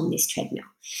just on this treadmill.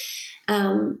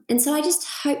 And so I just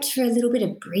hoped for a little bit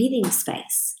of breathing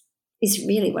space is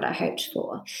really what I hoped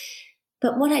for.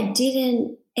 But what I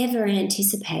didn't ever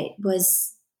anticipate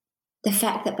was the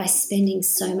fact that by spending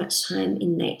so much time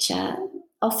in nature,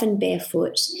 often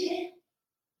barefoot,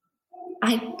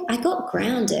 I got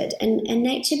grounded and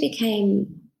nature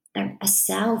became a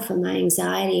salve for my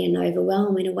anxiety and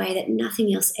overwhelm in a way that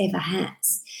nothing else ever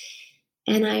has.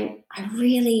 And I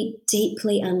really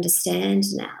deeply understand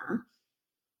now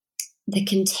the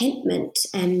contentment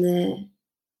and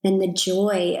the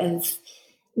joy of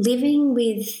living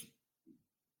with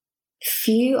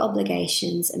few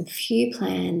obligations and few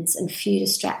plans and few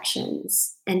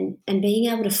distractions and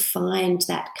being able to find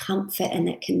that comfort and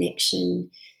that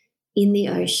connection in the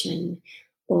ocean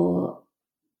or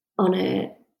on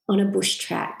a bush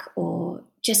track or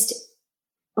just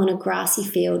on a grassy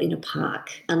field in a park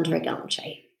under a gum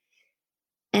tree.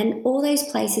 And all those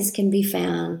places can be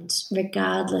found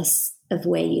regardless of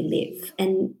where you live.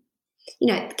 And,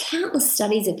 countless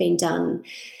studies have been done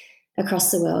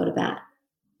across the world about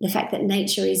the fact that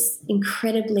nature is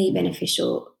incredibly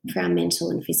beneficial for our mental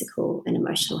and physical and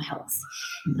emotional health.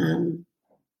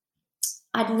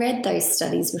 I'd read those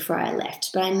studies before I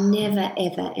left, but I never,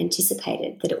 ever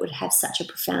anticipated that it would have such a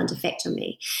profound effect on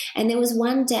me. And there was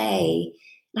one day,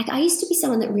 I used to be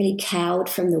someone that really cowered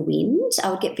from the wind.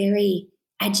 I would get very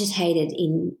agitated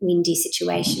in windy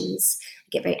situations,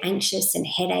 I'd get very anxious and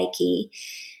headachy.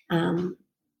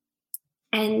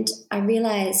 And I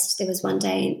realised there was one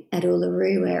day at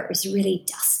Uluru where it was really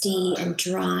dusty and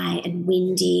dry and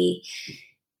windy.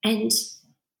 And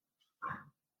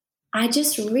I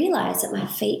just realised that my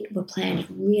feet were planted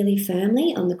really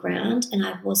firmly on the ground and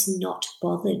I was not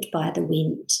bothered by the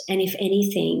wind. And if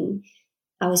anything,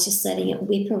 I was just letting it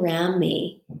whip around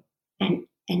me and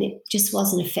it just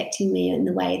wasn't affecting me in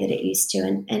the way that it used to.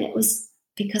 And it was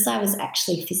because I was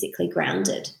actually physically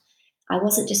grounded. I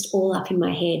wasn't just all up in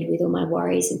my head with all my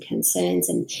worries and concerns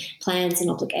and plans and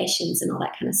obligations and all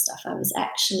that kind of stuff. I was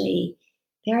actually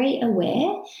very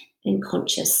aware and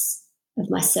conscious of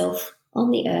myself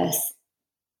on the earth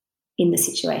in the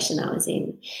situation I was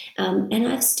in. And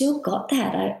I've still got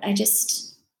that.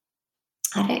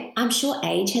 I'm sure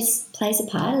age plays a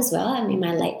part as well. I'm in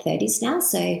my late 30s now.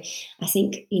 So I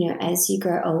think, as you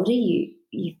grow older,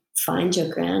 you find your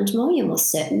ground more, you're more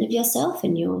certain of yourself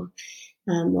and you're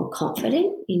more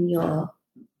confident in your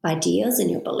ideals and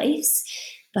your beliefs.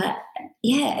 But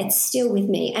yeah, it's still with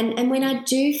me. And when I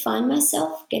do find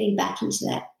myself getting back into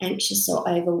that anxious or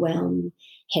overwhelmed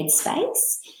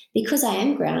headspace, because I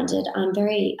am grounded,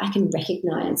 I can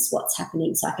recognise what's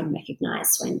happening. So I can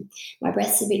recognise when my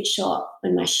breath's a bit short,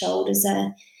 when my shoulders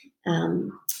are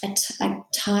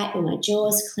tight, when my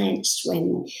jaw's clenched,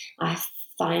 when I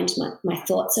find my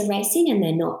thoughts are racing and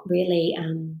they're not really,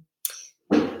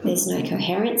 there's no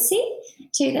coherency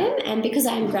to them. And because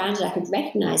I am grounded, I could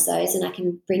recognise those and I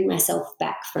can bring myself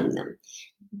back from them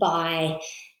by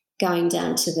going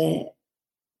down to the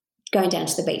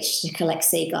beach to collect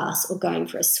sea glass or going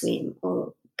for a swim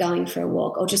or going for a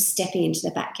walk or just stepping into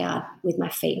the backyard with my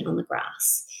feet on the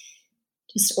grass.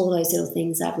 Just all those little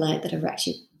things I've learned that are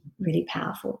actually really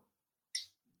powerful.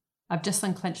 I've just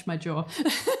unclenched my jaw.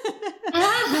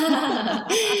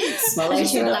 Swallow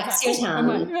to relax your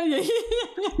tongue.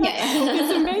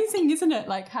 It's amazing, isn't it?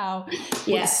 Like how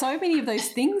so many of those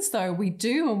things though we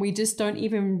do and we just don't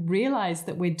even realize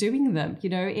that we're doing them.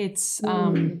 It's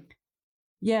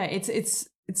it's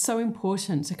so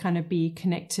important to kind of be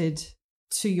connected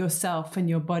to yourself and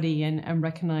your body and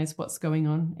recognize what's going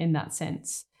on in that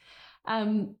sense.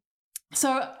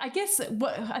 So I guess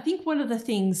I think one of the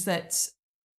things that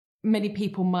many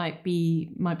people might be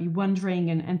wondering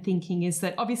and thinking is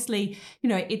that obviously,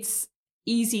 it's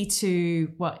easy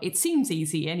to, it seems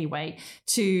easy anyway,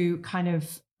 to kind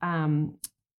of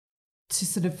to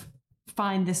sort of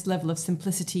find this level of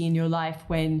simplicity in your life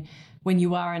when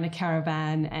you are in a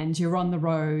caravan and you're on the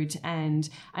road, and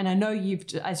I know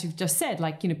as you've just said,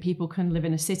 like, you know, people can live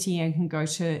in a city and can go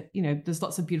to, you know, there's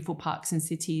lots of beautiful parks in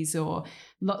cities or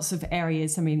lots of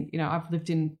areas. I mean, you know, I've lived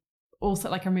in also,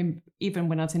 like, I remember even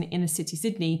when I was in inner city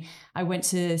Sydney, I went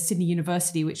to Sydney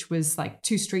University, which was like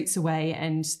 2 streets away,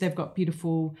 and they've got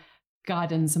beautiful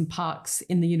gardens and parks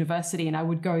in the university, and I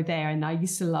would go there, and I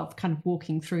used to love kind of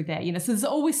walking through there, you know. So there's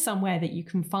always somewhere that you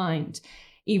can find,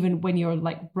 even when you're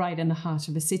like right in the heart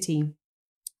of a city.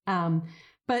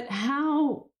 But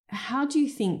how do you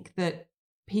think that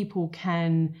people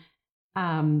can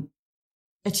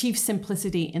achieve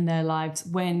simplicity in their lives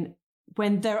when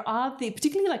there are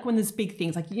particularly like when there's big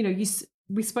things, like, you know,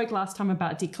 we spoke last time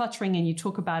about decluttering, and you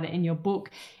talk about it in your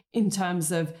book in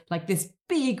terms of like this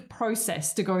big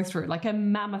process to go through, like a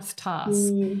mammoth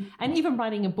task. And even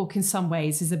writing a book in some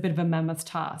ways is a bit of a mammoth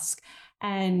task.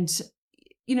 And,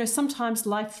 you know, sometimes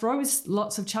life throws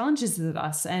lots of challenges at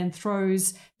us and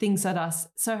throws things at us.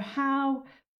 So how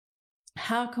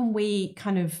can we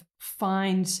kind of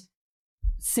find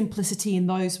simplicity in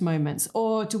those moments?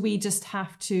 Or do we just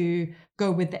have to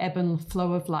go with the ebb and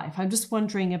flow of life? I'm just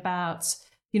wondering about,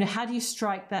 you know, how do you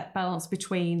strike that balance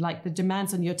between like the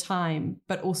demands on your time,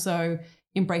 but also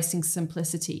embracing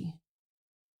simplicity?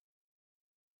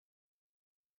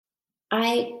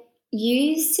 I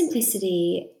use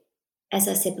simplicity, as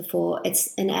I said before,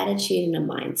 it's an attitude and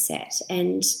a mindset.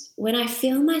 And when I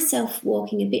feel myself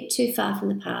walking a bit too far from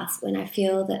the path, when I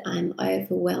feel that I'm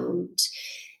overwhelmed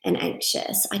and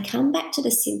anxious, I come back to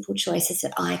the simple choices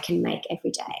that I can make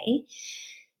every day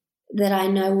that I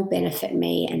know will benefit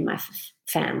me and my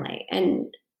family.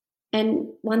 And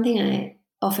one thing I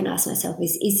often ask myself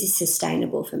is this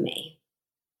sustainable for me?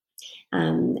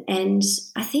 And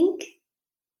I think,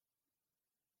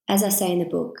 as I say in the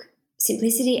book,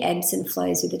 simplicity ebbs and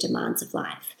flows with the demands of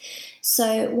life.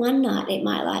 So one night it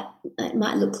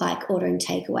might look like ordering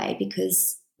takeaway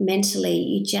because mentally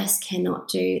you just cannot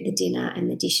do the dinner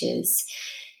and the dishes.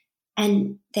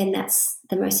 And then that's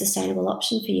the most sustainable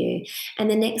option for you. And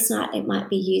the next night it might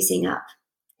be using up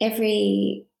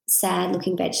every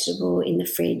sad-looking vegetable in the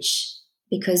fridge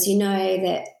because you know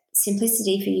that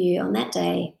simplicity for you on that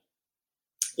day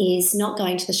is not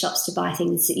going to the shops to buy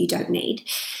things that you don't need,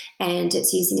 and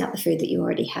it's using up the food that you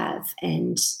already have.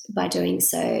 And by doing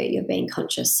so, you're being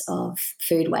conscious of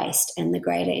food waste and the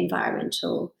greater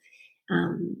environmental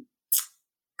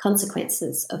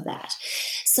consequences of that.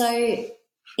 So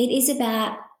it is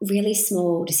about really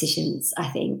small decisions, I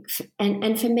think.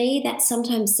 And for me, that's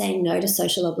sometimes saying no to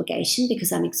social obligation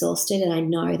because I'm exhausted and I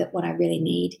know that what I really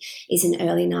need is an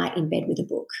early night in bed with a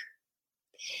book.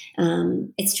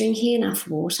 It's drinking enough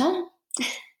water.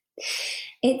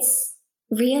 It's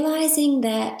realising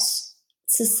that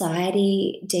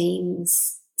society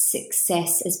deems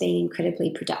success as being incredibly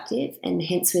productive, and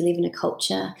hence we live in a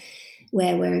culture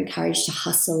where we're encouraged to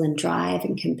hustle and drive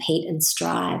and compete and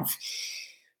strive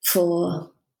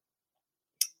for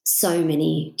so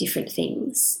many different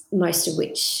things, most of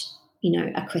which, you know,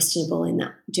 are questionable in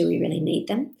that, do we really need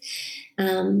them?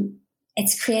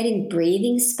 It's creating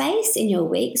breathing space in your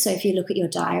week. So if you look at your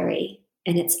diary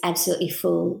and it's absolutely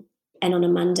full, and on a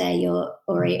Monday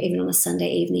or even on a Sunday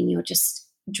evening, you're just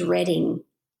dreading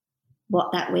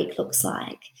what that week looks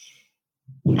like.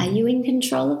 Are you in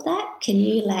control of that? Can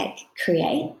you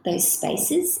create those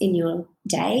spaces in your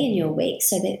day and your week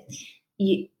so that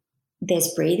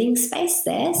there's breathing space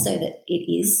there so that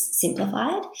it is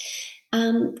simplified?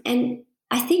 And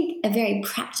I think a very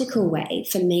practical way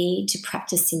for me to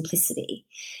practice simplicity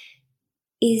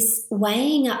is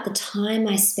weighing up the time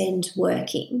I spend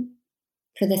working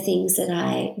for the things that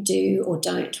I do or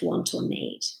don't want or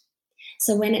need.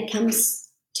 So when it comes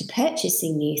to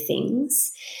purchasing new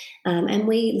things, and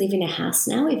we live in a house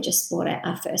now, we've just bought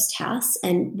our first house,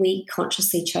 and we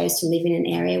consciously chose to live in an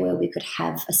area where we could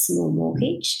have a small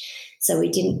mortgage. So we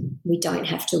don't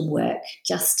have to work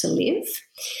just to live.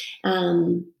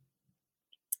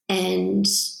 And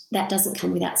that doesn't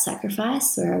come without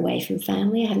sacrifice. We're away from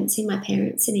family. I haven't seen my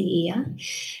parents in a year.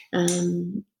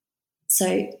 So,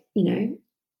 you know,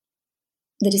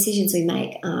 the decisions we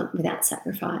make aren't without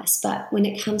sacrifice. But when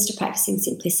it comes to practicing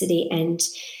simplicity and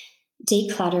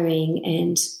decluttering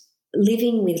and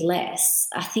living with less,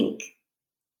 I think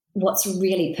what's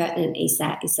really pertinent is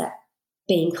that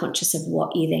being conscious of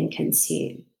what you then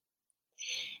consume.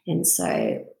 And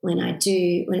so when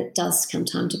it does come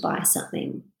time to buy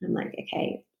something, I'm like,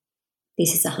 okay,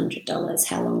 this is $100.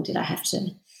 How long did I have to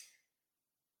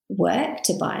work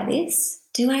to buy this?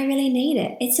 Do I really need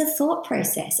it? It's a thought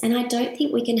process. And I don't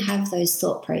think we can have those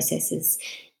thought processes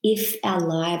if our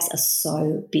lives are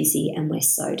so busy and we're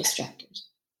so distracted.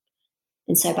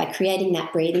 And so by creating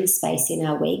that breathing space in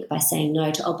our week, by saying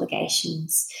no to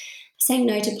obligations, saying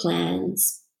no to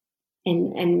plans,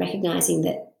 and recognising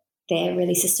that they're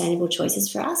really sustainable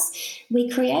choices for us, we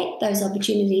create those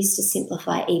opportunities to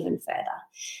simplify even further.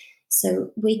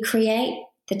 So we create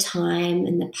the time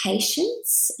and the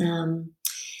patience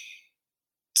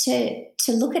to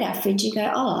look at our fridge and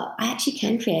go, oh, I actually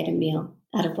can create a meal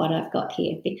out of what I've got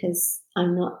here because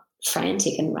I'm not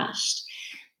frantic and rushed.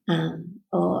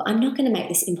 Or I'm not going to make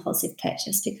this impulsive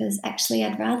purchase because actually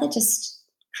I'd rather just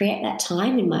create that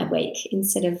time in my week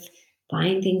instead of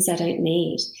buying things I don't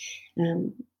need.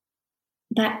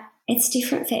 But it's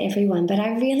different for everyone. But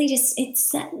I really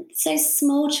it's those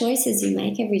small choices you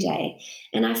make every day.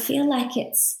 And I feel like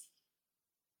it's,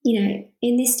 in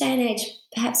this day and age,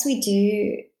 perhaps we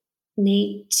do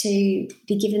need to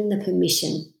be given the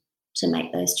permission to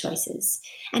make those choices.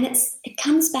 And it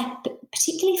comes back,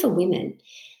 particularly for women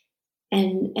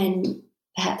and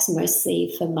perhaps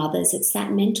mostly for mothers, it's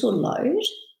that mental load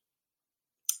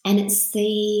and it's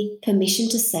the permission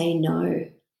to say no.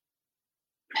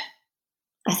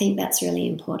 I think that's really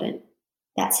important.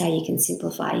 That's how you can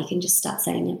simplify. You can just start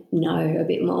saying no a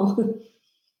bit more.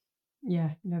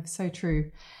 Yeah, so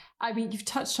true. I mean, you've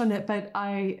touched on it, but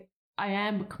I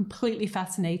am completely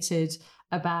fascinated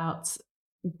about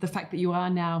the fact that you are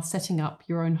now setting up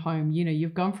your own home.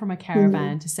 You've gone from a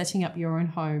caravan to setting up your own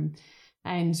home.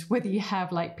 And whether you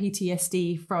have like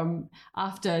PTSD from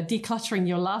after decluttering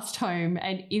your last home,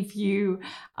 and if you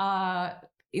are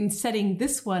in setting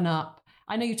this one up,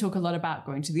 I know you talk a lot about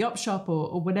going to the op shop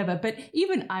or whatever, but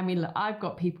even, I mean, I've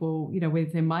got people,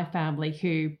 within my family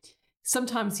who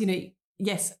sometimes,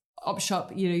 yes, op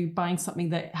shop, buying something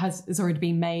that has already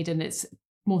been made and it's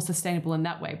more sustainable in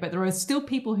that way. But there are still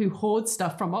people who hoard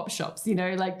stuff from op shops,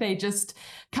 like they just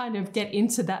kind of get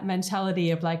into that mentality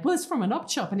of like, well, it's from an op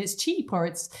shop and it's cheap or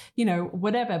it's,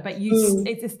 whatever. But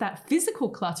it's that physical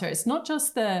clutter. It's not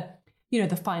just the,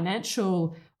 the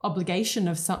financial obligation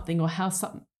of something or how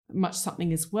much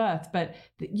something is worth, but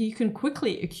you can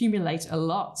quickly accumulate a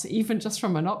lot, even just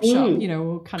from an op shop,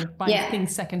 or kind of buying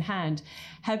things secondhand.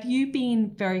 Have you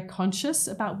been very conscious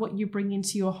about what you bring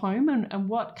into your home and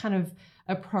what kind of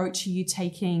approach are you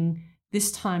taking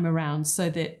this time around so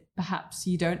that perhaps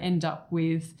you don't end up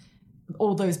with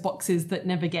all those boxes that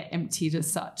never get emptied as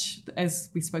such, as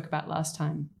we spoke about last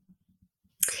time?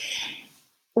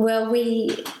 Well,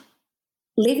 we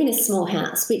live in a small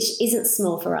house, which isn't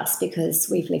small for us because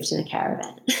we've lived in a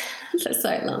caravan for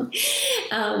so long.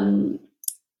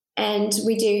 And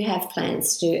we do have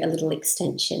plans to do a little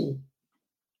extension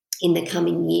in the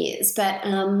coming years. But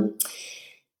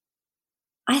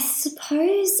I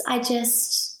suppose I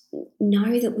just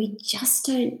know that we just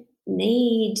don't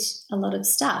need a lot of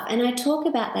stuff. And I talk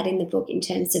about that in the book in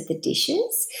terms of the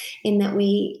dishes, in that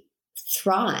we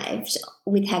thrived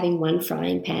with having one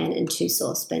frying pan and two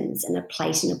saucepans and a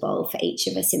plate and a bowl for each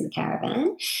of us in the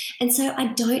caravan. And so I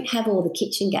don't have all the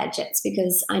kitchen gadgets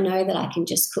because I know that I can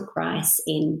just cook rice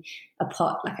in a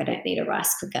pot, like I don't need a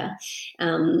rice cooker.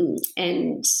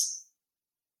 And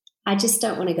I just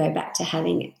don't want to go back to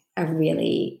having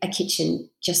a kitchen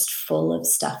just full of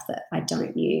stuff that I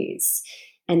don't use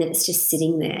and that it's just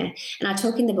sitting there. And I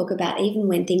talk in the book about even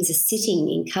when things are sitting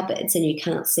in cupboards and you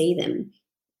can't see them,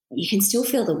 you can still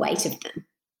feel the weight of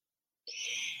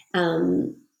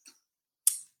them.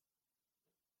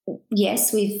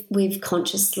 Yes, we've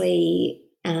consciously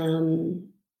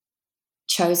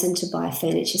chosen to buy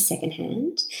furniture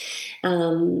secondhand,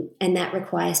 and that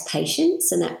requires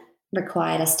patience, and that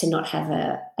required us to not have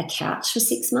a couch for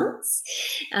 6 months.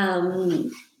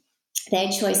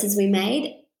 They're choices we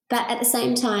made, but at the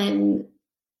same time,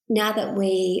 now that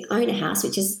we own a house,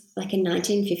 which is like a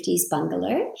 1950s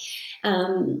bungalow,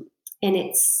 and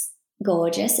it's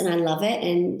gorgeous and I love it,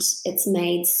 and it's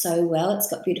made so well. It's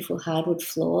got beautiful hardwood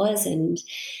floors and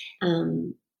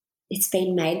it's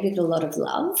been made with a lot of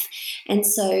love. And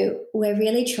so we're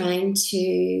really trying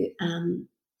to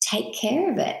take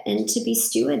care of it and to be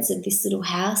stewards of this little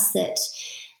house that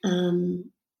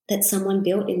that someone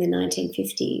built in the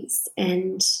 1950s.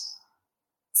 And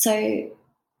so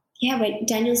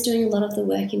Daniel's doing a lot of the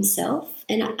work himself,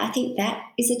 and I think that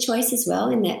is a choice as well,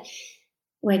 in that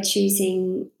we're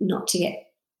choosing not to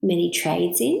get many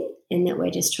trades in, and that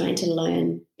we're just trying to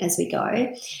learn as we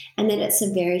go, and that it's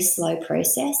a very slow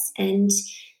process, and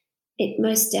it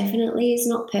most definitely is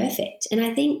not perfect. And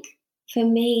I think for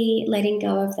me, letting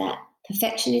go of that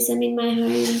perfectionism in my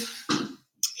home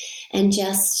and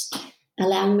just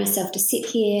allowing myself to sit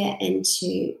here and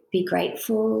to be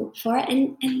grateful for it,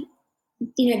 and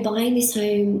buying this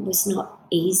home was not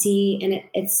easy, and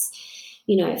it's,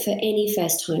 you know, for any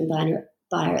first home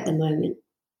buyer at the moment,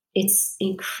 it's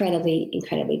incredibly,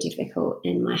 incredibly difficult,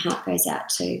 and my heart goes out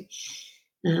to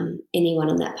anyone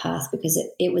on that path, because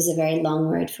it was a very long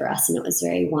road for us, and it was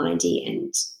very windy,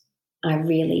 and I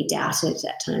really doubted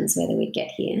at times whether we'd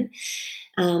get here.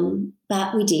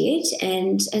 But we did,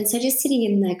 and so just sitting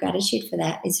in the gratitude for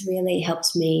that has really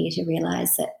helped me to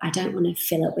realise that I don't want to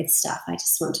fill it with stuff. I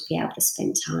just want to be able to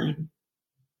spend time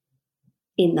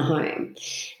in the home,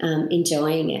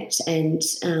 enjoying it, and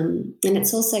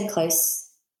it's also close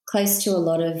to a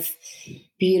lot of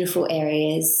beautiful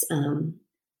areas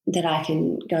that I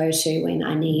can go to when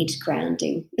I need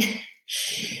grounding.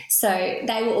 So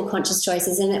they were all conscious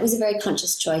choices, and it was a very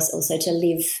conscious choice also to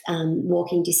live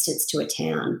walking distance to a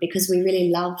town, because we really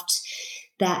loved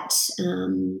that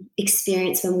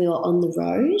experience when we were on the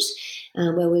road,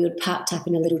 where we were parked up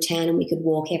in a little town and we could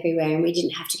walk everywhere and we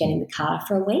didn't have to get in the car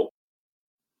for a week.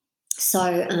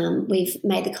 So we've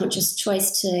made the conscious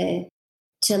choice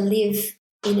to live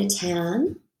in a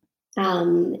town,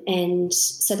 and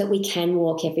so that we can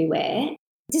walk everywhere.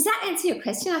 Does that answer your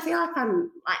question? I feel like I'm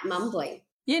like mumbling.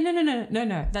 Yeah,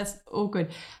 no. That's all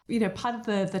good. You know, part of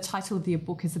the title of your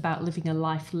book is about living a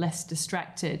life less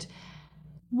distracted.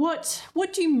 What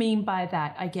do you mean by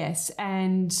that, I guess?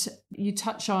 And you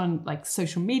touch on like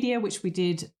social media, which we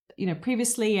did, you know,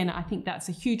 previously, and I think that's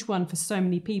a huge one for so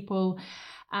many people.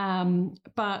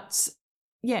 But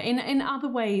yeah, in other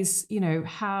ways, you know,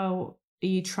 how are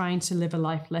you trying to live a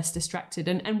life less distracted,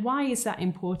 and why is that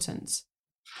important?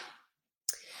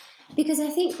 Because I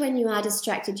think when you are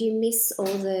distracted, you miss all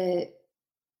the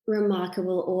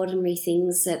remarkable, ordinary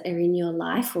things that are in your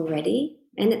life already.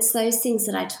 And it's those things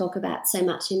that I talk about so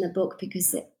much in the book,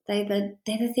 because they're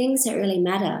the things that really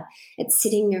matter. It's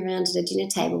sitting around at a dinner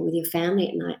table with your family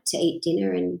at night to eat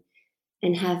dinner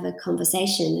and have a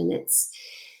conversation. And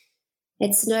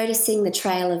it's noticing the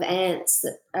trail of ants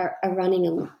that are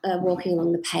walking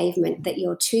along the pavement that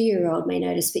your 2-year-old may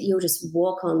notice, but you'll just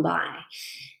walk on by.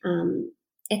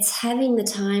 It's having the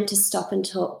time to stop and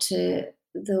talk to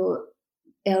the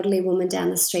elderly woman down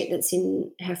the street that's in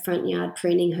her front yard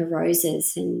pruning her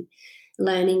roses, and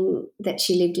learning that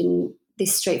she lived in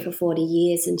this street for 40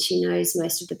 years and she knows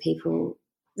most of the people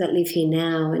that live here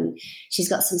now, and she's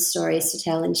got some stories to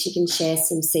tell and she can share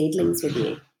some seedlings with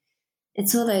you.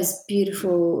 It's all those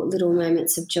beautiful little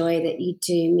moments of joy that you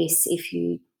do miss if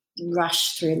you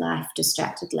rush through life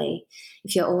distractedly,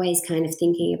 if you're always kind of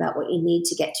thinking about what you need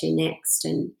to get to next.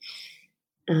 And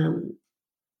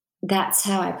that's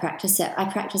how I practice it. I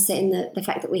practice it in the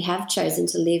fact that we have chosen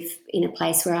to live in a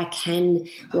place where I can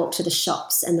walk to the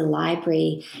shops and the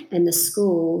library and the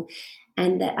school,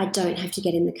 and that I don't have to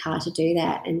get in the car to do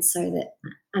that. And so that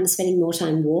I'm spending more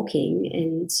time walking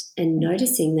and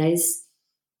noticing those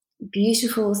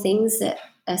beautiful things that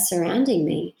are surrounding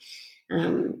me.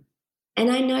 And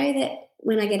I know that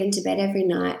when I get into bed every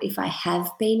night, if I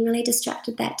have been really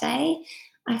distracted that day,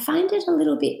 I find it a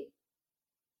little bit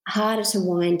harder to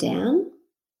wind down.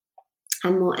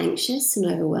 I'm more anxious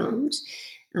and overwhelmed.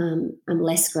 I'm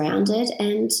less grounded,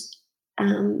 and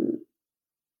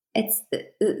it's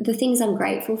the things I'm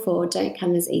grateful for don't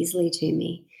come as easily to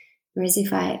me. Whereas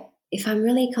if I'm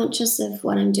really conscious of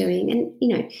what I'm doing, and, you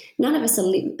know, none of us are,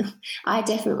 I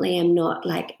definitely am not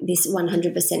like this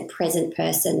 100% present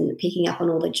person picking up on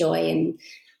all the joy and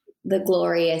the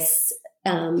glorious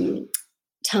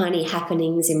tiny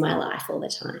happenings in my life all the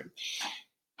time.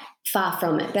 Far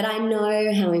from it. But I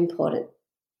know how important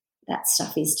that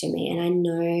stuff is to me, and I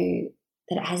know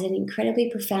that it has an incredibly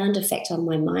profound effect on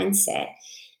my mindset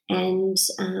and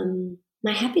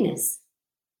my happiness.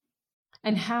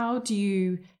 And how do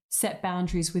you set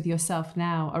boundaries with yourself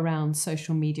now around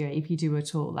social media, if you do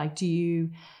at all? Like, do you,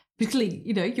 particularly,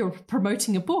 you know, you're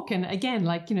promoting a book, and again,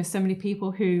 like, you know, so many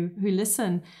people who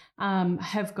listen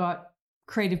have got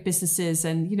creative businesses,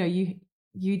 and, you know,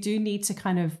 you do need to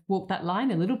kind of walk that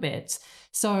line a little bit.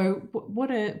 So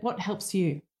what helps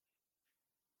you?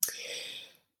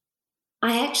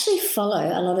 I actually follow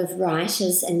a lot of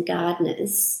writers and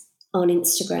gardeners on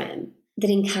Instagram that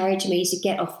encourage me to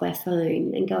get off my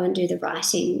phone and go and do the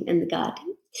writing and the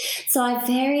gardening. So I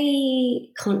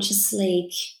very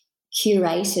consciously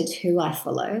curated who I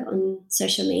follow on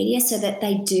social media so that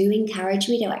they do encourage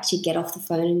me to actually get off the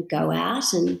phone and go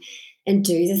out and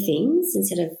do the things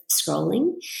instead of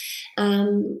scrolling.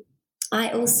 I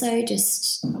also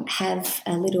just have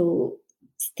a little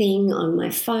thing on my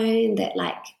phone that,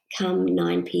 like, come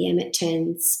 9 p.m. it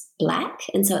turns black,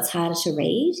 and so it's harder to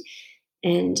read.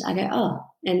 And I go, oh,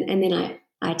 and then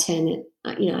I turn it,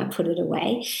 you know, I put it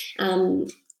away.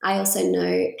 I also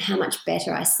know how much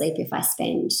better I sleep if I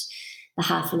spend the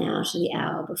half an hour to the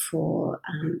hour before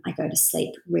I go to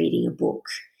sleep reading a book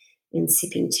and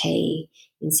sipping tea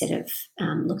instead of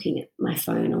looking at my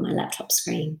phone or my laptop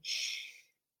screen.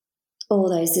 All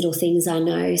those little things I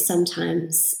know,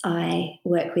 sometimes I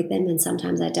work with them and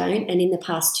sometimes I don't. And in the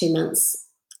past 2 months,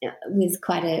 with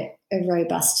quite a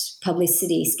robust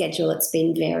publicity schedule, it's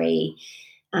been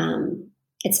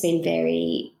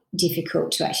very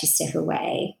difficult to actually step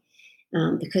away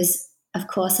because, of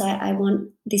course, I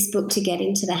want this book to get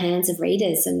into the hands of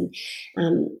readers, and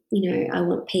I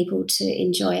want people to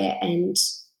enjoy it. And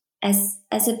as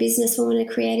a businesswoman, a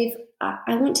creative,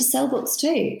 I want to sell books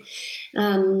too.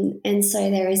 And so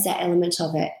there is that element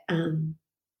of it.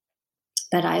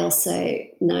 But I also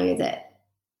know that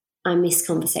I miss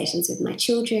conversations with my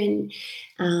children,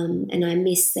 and I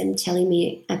miss them telling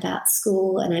me about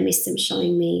school, and I miss them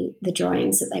showing me the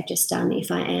drawings that they've just done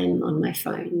if I am on my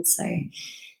phone. So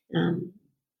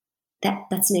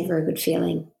that's never a good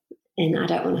feeling, and I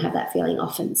don't want to have that feeling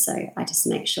often. So I just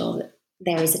make sure that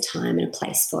there is a time and a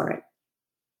place for it.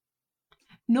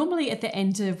 Normally at the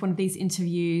end of one of these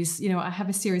interviews, I have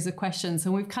a series of questions,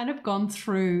 and we've kind of gone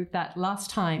through that last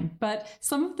time, but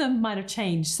some of them might have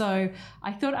changed. So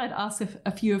I thought I'd ask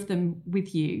a few of them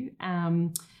with you.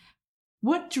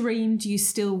 What dream do you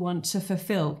still want to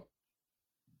fulfill?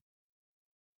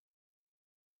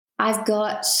 I've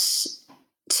got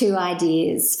 2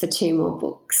 ideas for 2 more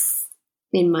books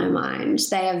in my mind.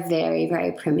 They are very,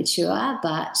 very premature,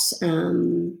 but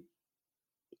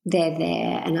they're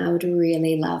there, and I would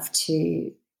really love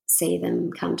to see them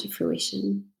come to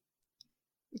fruition.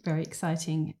 Very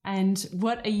exciting. And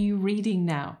what are you reading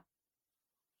now?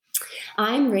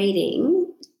 I'm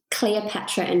reading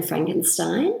Cleopatra and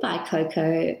Frankenstein by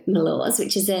Coco Malors,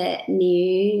 which is a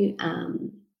new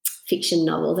fiction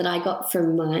novel that I got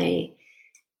from my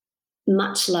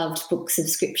much-loved book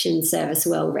subscription service,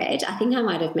 Well Read. I think I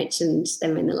might have mentioned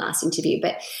them in the last interview,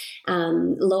 but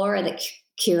Laura, that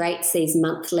curates these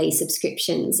monthly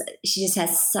subscriptions, she just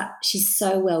has she's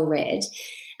so well read,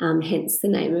 hence the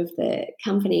name of the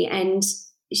company. And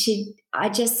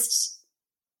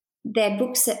they're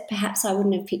books that perhaps I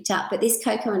wouldn't have picked up, but this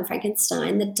Coco and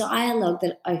Frankenstein, the dialogue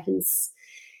that opens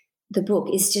the book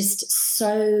is just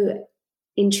so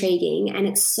intriguing, and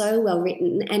it's so well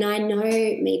written. And I know,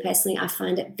 me personally, I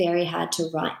find it very hard to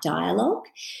write dialogue.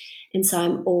 And so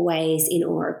I'm always in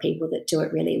awe of people that do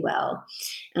it really well.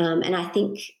 And I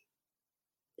think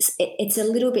it's a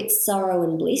little bit Sorrow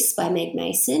and Bliss by Meg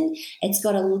Mason. It's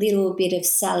got a little bit of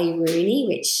Sally Rooney,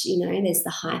 which, there's the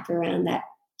hype around that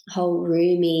whole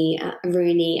Rooney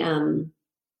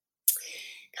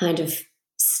kind of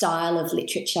style of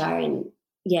literature. And,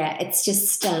 yeah, it's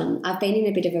just I've been in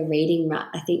a bit of a reading rut,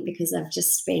 I think, because I've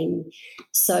just been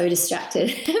so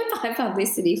distracted by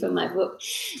publicity for my book.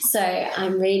 So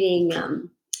I'm reading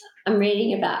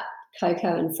about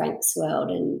Coco and Frank's world,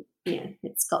 and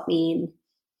it's got me in.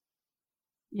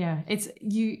 Yeah, it's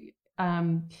you.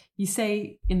 You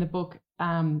say in the book,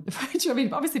 I mean,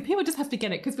 obviously people just have to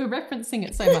get it because we're referencing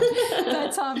it so much.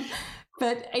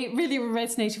 But it really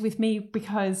resonated with me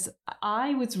because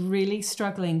I was really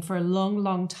struggling for a long,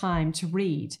 long time to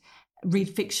read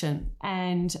fiction.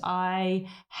 And I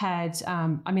had,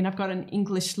 I've got an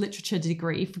English literature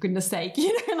degree, for goodness sake,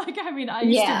 I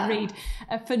used to read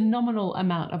a phenomenal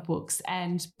amount of books,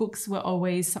 and books were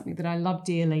always something that I loved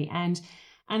dearly. And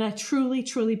I truly,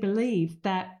 truly believe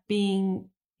that being,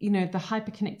 the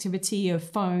hyperconnectivity of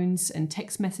phones and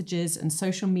text messages and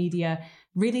social media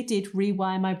really did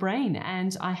rewire my brain.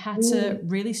 And I had to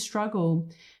really struggle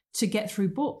to get through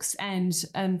books. And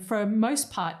for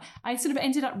most part, I sort of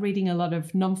ended up reading a lot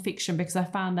of nonfiction because I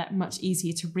found that much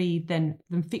easier to read than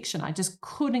fiction. I just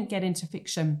couldn't get into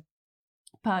fiction.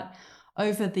 But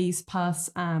over these past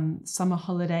summer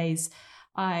holidays,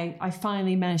 I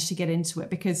finally managed to get into it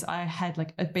because I had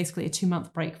basically a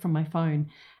 2-month break from my phone.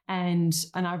 And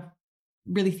I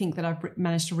really think that I've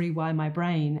managed to rewire my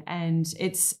brain. And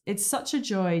it's such a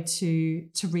joy to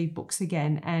read books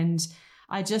again. And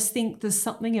I just think there's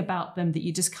something about them that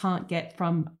you just can't get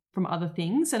from other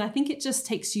things. And I think it just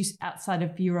takes you outside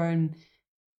of your own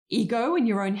ego and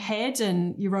your own head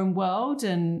and your own world.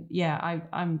 And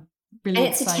I'm really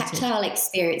excited. And it's a tactile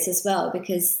experience as well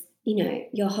because,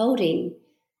 you're holding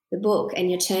the book and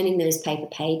you're turning those paper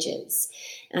pages.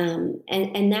 And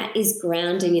that is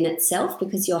grounding in itself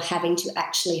because you're having to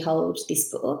actually hold this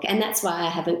book. And that's why I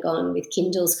haven't gone with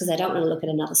Kindles, because I don't want to look at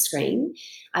another screen.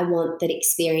 I want that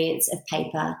experience of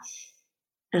paper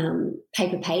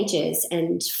pages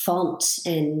and font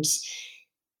and,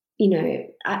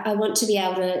 I want to be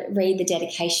able to read the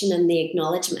dedication and the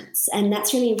acknowledgements. And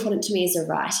that's really important to me as a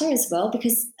writer as well,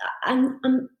 because I'm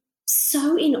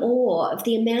so in awe of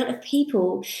the amount of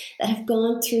people that have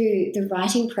gone through the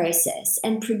writing process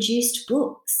and produced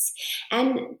books,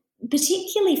 and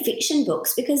particularly fiction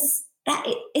books, because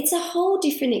it's a whole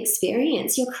different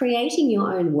experience. You're creating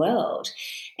your own world.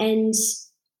 And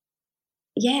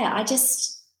yeah,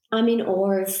 I'm in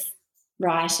awe of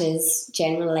writers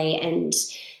generally, and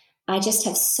I just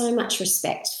have so much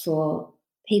respect for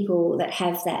people that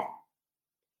have that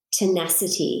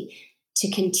tenacity to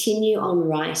continue on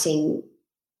writing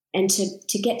and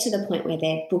to get to the point where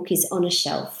their book is on a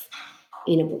shelf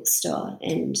in a bookstore.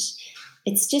 And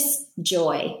it's just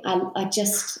joy.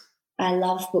 I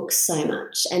love books so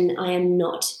much, and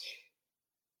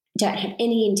don't have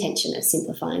any intention of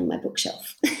simplifying my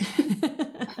bookshelf.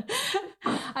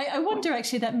 I wonder,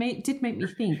 actually, that did make me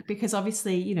think, because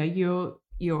obviously, you know,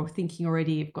 you're thinking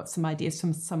already, you've got some ideas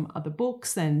from some other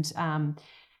books, and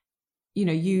you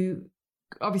know, you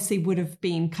obviously would have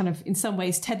been kind of in some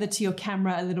ways tethered to your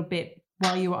camera a little bit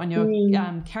while you were on your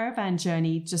caravan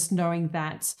journey, just knowing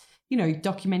that, you know,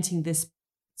 documenting this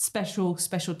special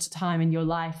time in your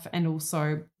life, and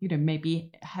also, you know,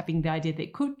 maybe having the idea that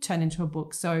it could turn into a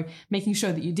book. So making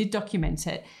sure that you did document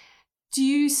it. Do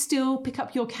you still pick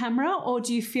up your camera, or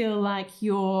do you feel like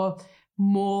you're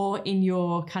more in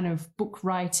your kind of book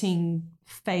writing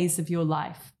phase of your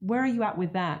life? Where are you at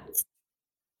with that?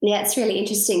 Yeah, it's really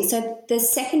interesting. So the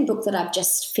second book that I've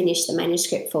just finished the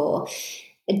manuscript for,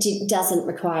 doesn't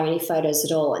require any photos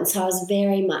at all. And so I was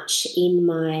very much in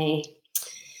my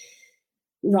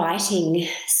writing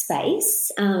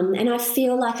space. And I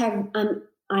feel like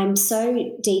I'm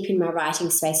so deep in my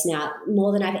writing space now,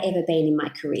 more than I've ever been in my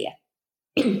career,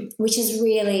 which is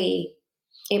really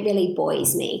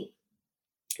buoys me.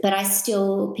 But I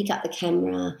still pick up the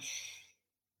camera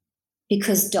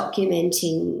because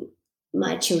documenting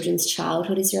my children's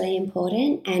childhood is really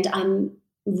important. And I'm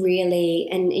really,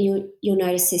 and you'll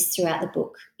notice this throughout the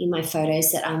book in my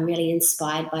photos, that I'm really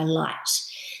inspired by light.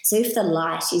 So if the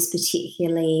light is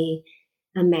particularly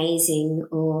amazing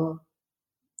or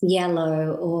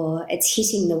yellow, or it's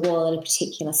hitting the wall in a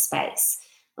particular space,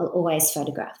 I'll always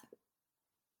photograph it.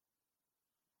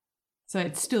 So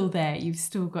it's still there. You've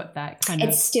still got that kind of...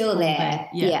 It's still there.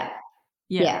 Yeah,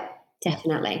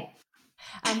 definitely.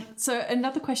 So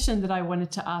another question that I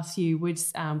wanted to ask you,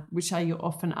 which I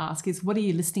often ask, is what are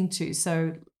you listening to?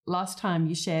 So last time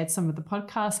you shared some of the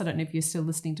podcasts. I don't know if you're still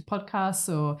listening to podcasts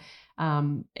or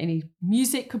any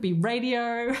music, could be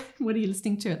radio. What are you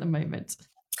listening to at the moment?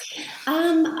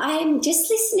 I'm just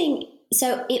listening.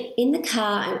 So in the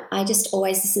car, I just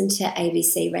always listen to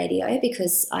ABC radio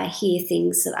because I hear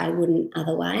things that I wouldn't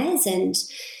otherwise. And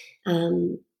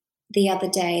the other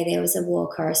day there was a war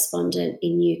correspondent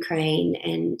in Ukraine,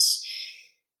 and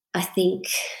I think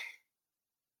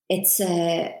it's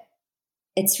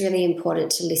really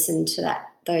important to listen to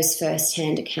those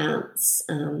first-hand accounts,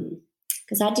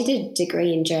 because I did a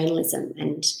degree in journalism,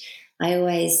 and I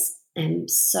always am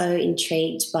so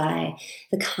intrigued by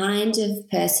the kind of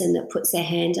person that puts their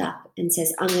hand up and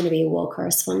says, I'm going to be a war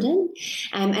correspondent.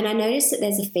 And I noticed that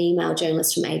there's a female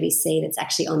journalist from ABC that's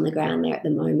actually on the ground there at the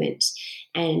moment.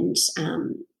 And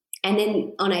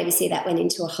then on ABC that went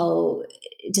into a whole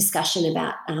discussion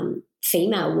about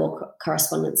female war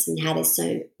correspondents and how there's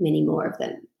so many more of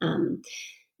them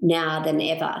now than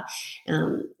ever.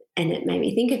 And it made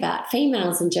me think about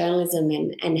females in journalism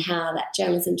and how that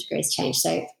journalism degree has changed.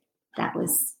 So that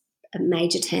was a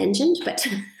major tangent, but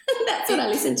that's what I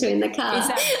listen to in the car. Is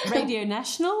that Radio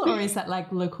National, or is that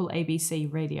like local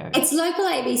ABC radio? It's local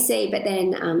ABC, but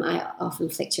then I often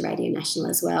flick to Radio National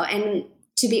as well. And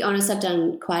to be honest, I've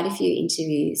done quite a few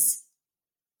interviews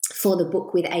for the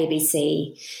book with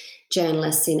ABC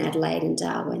journalists in Adelaide and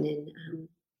Darwin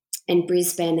and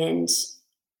Brisbane, and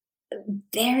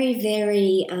very,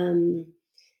 very,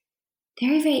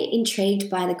 very, very intrigued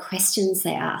by the questions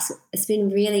they ask. It's been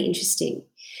really interesting.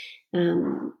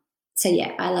 So,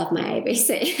 yeah, I love my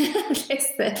ABC.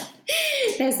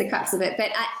 There's the crux of it.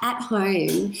 But at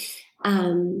home,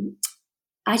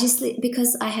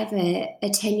 because I have a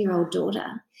 10-year-old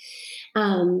daughter,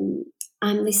 I'm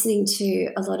listening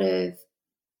to a lot of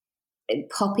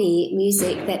poppy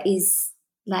music that is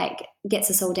like gets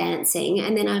us all dancing.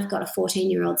 And then I've got a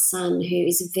 14-year-old son who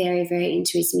is very, very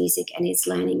into his music and is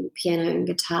learning piano and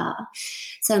guitar.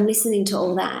 So I'm listening to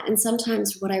all that. And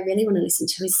sometimes what I really want to listen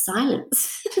to is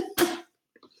silence.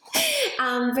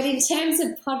 But in terms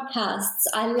of podcasts,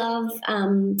 I love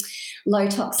Low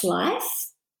Tox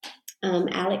Life.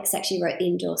 Alex actually wrote the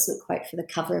endorsement quote for the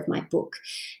cover of my book.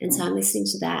 And so I'm listening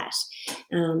to that.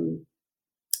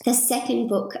 The second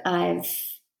book I've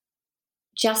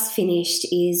just finished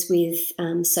is with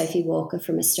Sophie Walker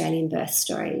from Australian Birth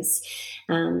Stories.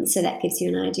 So that gives you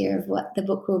an idea of what the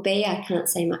book will be. I can't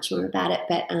say much more about it,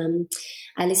 but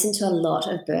I listen to a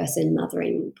lot of birth and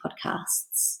mothering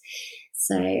podcasts.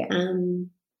 So,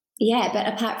 but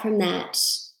apart from that,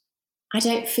 I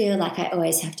don't feel like I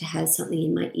always have to have something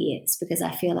in my ears, because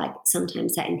I feel like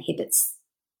sometimes that inhibits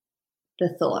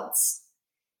the thoughts,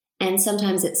 and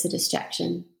sometimes it's a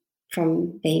distraction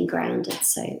from being grounded.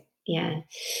 So, yeah,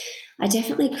 I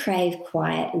definitely crave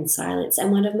quiet and silence.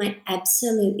 And one of my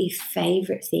absolutely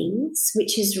favourite things,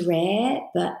 which is rare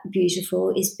but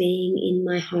beautiful, is being in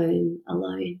my home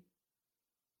alone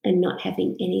and not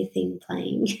having anything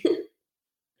playing.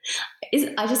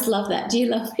 I just love that. Do you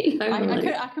love being home alone?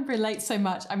 I can relate so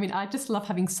much. I mean, I just love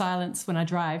having silence when I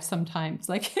drive sometimes.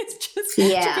 Like, it's just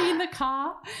to be in the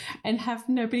car and have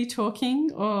nobody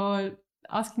talking or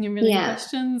asking you really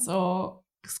questions or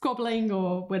squabbling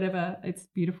or whatever. It's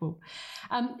beautiful.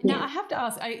 Now, I have to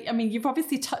ask, I mean, you've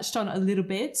obviously touched on a little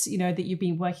bit, that you've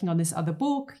been working on this other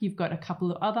book. You've got a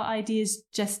couple of other ideas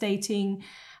gestating.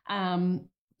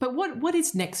 But what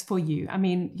is next for you? I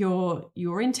mean,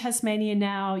 you're in Tasmania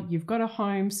now. You've got a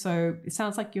home, so it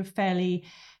sounds like you're fairly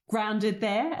grounded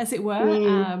there, as it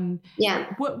were.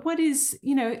 What is,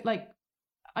 like,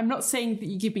 I'm not saying that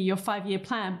you give me your 5-year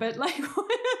plan, but like,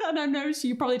 I don't know,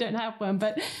 you probably don't have one,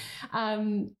 but how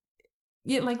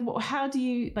do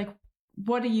you, like,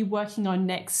 what are you working on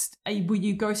next? Will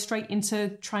you go straight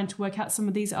into trying to work out some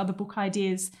of these other book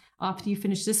ideas after you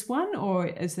finish this one, or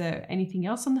is there anything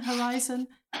else on the horizon?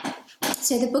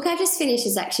 So the book I just finished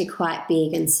is actually quite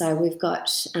big, and so we've got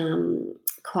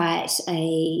quite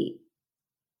a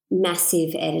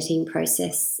massive editing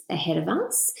process ahead of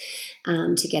us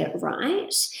to get it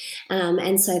right.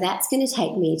 And so that's going to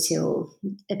take me till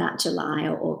about July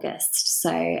or August. So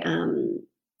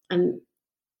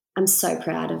I'm so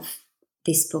proud of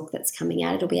this book that's coming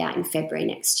out. It'll be out in February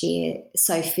next year.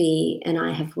 Sophie and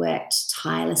I have worked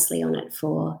tirelessly on it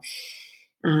for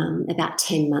about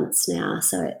 10 months now.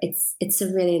 So it's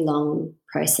a really long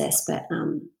process, but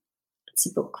it's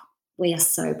a book we are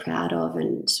so proud of,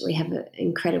 and we have an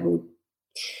incredible,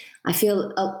 I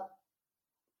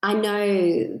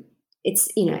know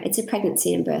it's a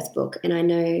pregnancy and birth book, and I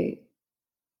know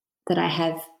that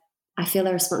I feel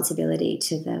a responsibility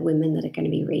to the women that are going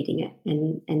to be reading it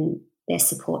and their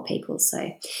support people. So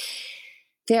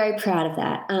very proud of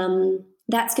that.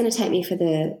 That's going to take me for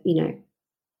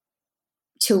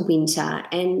till winter,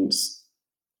 and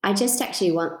I just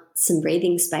actually want some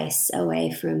breathing space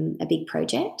away from a big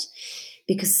project,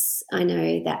 because I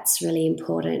know that's really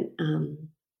important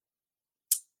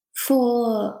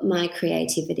for my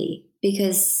creativity,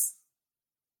 because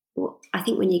I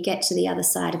think when you get to the other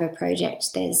side of a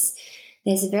project, there's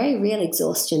a very real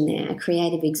exhaustion there, a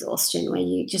creative exhaustion, where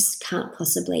you just can't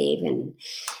possibly even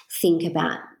think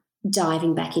about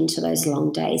diving back into those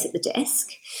long days at the desk.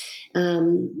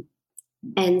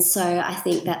 And so I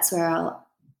think that's where I'll,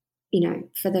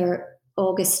 for the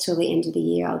August till the end of the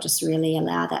year, I'll just really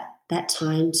allow that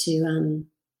time to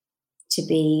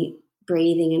be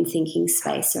breathing and thinking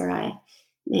space, or I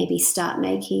maybe start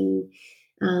making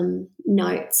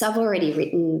notes. I've already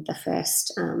written the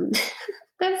first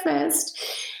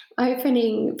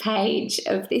opening page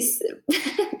of this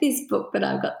this book that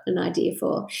I've got an idea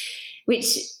for,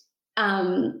 which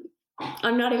I'm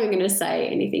not even going to say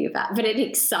anything about, but it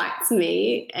excites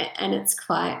me, and it's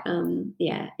quite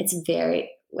it's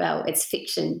very, well, it's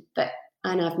fiction,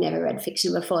 and I've never read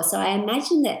fiction before, so I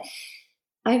imagine that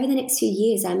over the next few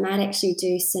years I might actually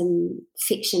do some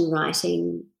fiction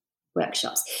writing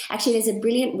workshops. Actually, there's a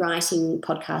brilliant writing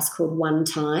podcast called One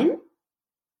Time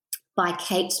by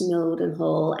Kate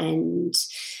Mildenhall and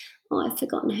I've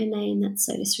forgotten her name. That's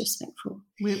so disrespectful.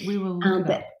 We will look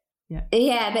it up.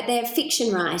 Yeah, but they're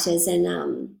fiction writers,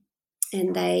 and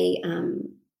they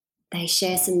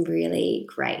share some really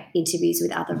great interviews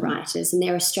with other writers, and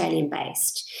they're Australian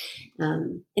based.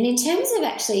 And in terms of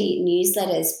actually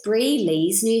newsletters, Bree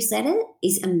Lee's newsletter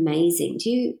is amazing. Do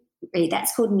you read?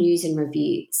 That's called News and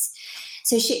Reviews.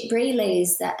 So Bree Lee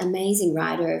is that amazing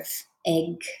writer of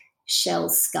Eggshell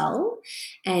Skull,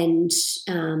 and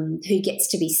Who Gets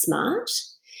to Be Smart,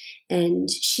 and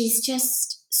she's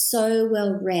just so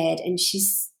well read, and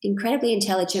she's incredibly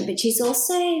intelligent, but she's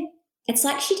also, it's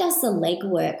like she does the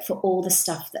legwork for all the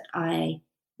stuff that I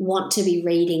want to be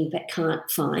reading but can't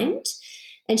find,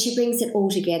 and she brings it all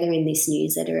together in this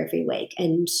newsletter every week,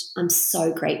 and I'm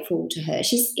so grateful to her.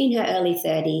 She's in her early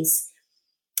 30s.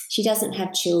 She doesn't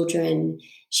have children.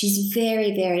 She's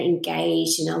very, very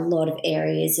engaged in a lot of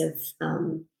areas of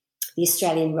the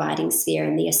Australian writing sphere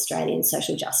and the Australian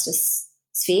social justice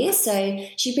sphere. So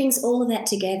she brings all of that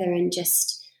together and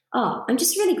just, I'm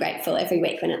just really grateful every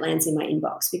week when it lands in my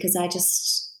inbox, because I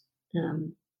just,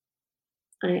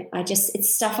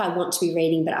 it's stuff I want to be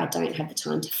reading, but I don't have the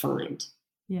time to find.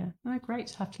 Yeah, oh,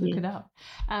 great. Have to look it up.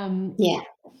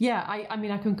 Yeah. I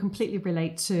mean, I can completely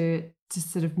relate to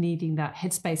sort of needing that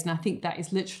headspace. And I think that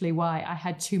is literally why I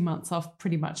had 2 months off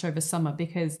pretty much over summer,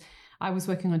 because I was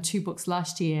working on 2 books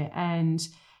last year, and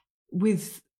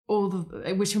with all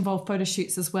which involved photo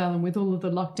shoots as well, and with all of the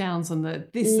lockdowns and the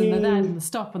this and the that and the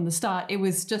stop and the start, it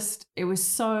was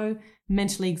so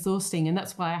mentally exhausting. And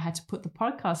that's why I had to put the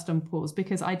podcast on pause,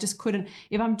 because I just couldn't,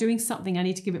 if I'm doing something, I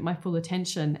need to give it my full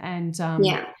attention. And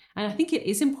and I think it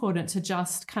is important to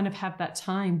just kind of have that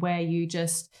time where you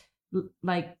just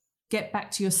like get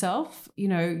back to yourself, you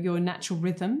know, your natural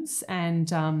rhythms. And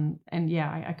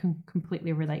yeah, I can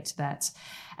completely relate to that.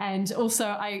 And also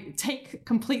I take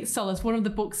complete solace. One of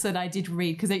the books that I did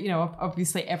read, because, you know,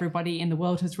 obviously everybody in the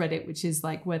world has read it, which is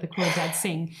like Where the Crawdads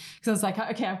Sing. Because I was like,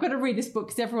 okay, I've got to read this book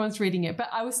because everyone's reading it. But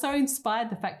I was so inspired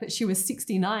the fact that she was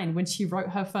 69 when she wrote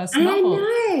her first novel.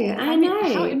 I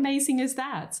know. How amazing is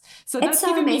that? So it's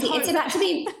so amazing. It's about to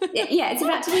be, it's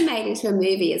about to be made into a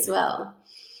movie as well.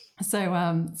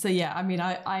 So yeah, I mean,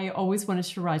 I always wanted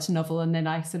to write a novel, and then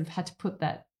I sort of had to put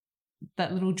that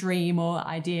little dream or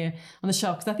idea on the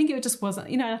shelf, because I think it just wasn't,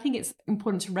 you know, I think it's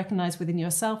important to recognize within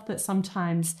yourself that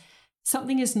sometimes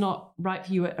something is not right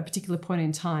for you at a particular point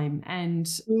in time. And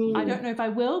I don't know if I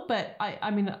will, but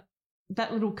I mean,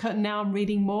 that little now I'm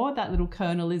reading more, that little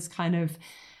kernel is kind of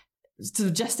sort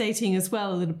of gestating as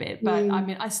well a little bit. But I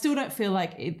mean, I still don't feel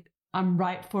like I'm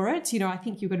right for it. You know, I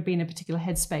think you've got to be in a particular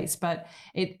headspace, but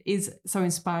it is so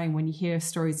inspiring when you hear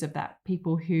stories of that,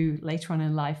 people who later on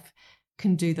in life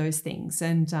can do those things.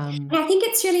 And I think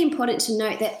it's really important to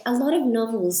note that a lot of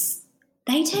novels,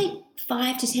 they take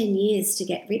 5 to 10 years to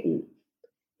get written.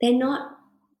 They're not,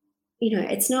 you know,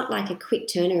 it's not like a quick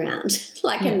turnaround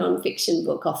like a nonfiction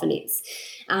book often is.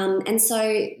 And so,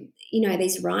 you know,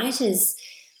 these writers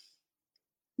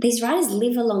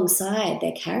live alongside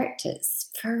their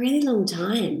characters for a really long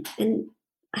time. And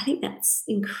I think that's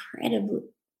incredibly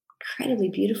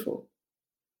beautiful.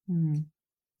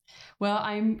 Well,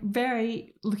 I'm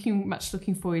very much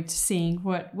looking forward to seeing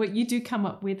what you do come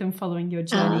up with and following your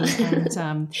journey.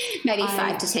 And maybe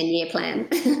 5 to 10 year plan.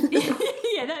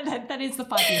 Yeah, that is the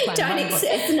 5-year plan.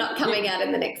 It's not coming out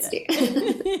in the next year.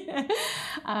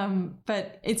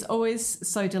 But it's always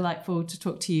so delightful to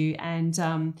talk to you.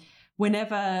 And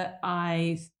whenever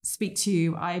I speak to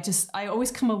you, I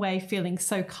always come away feeling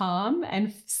so calm,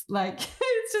 and like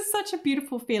it's just such a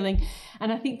beautiful feeling.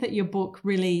 And I think that your book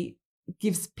really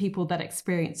gives people that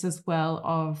experience as well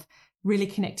of really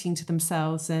connecting to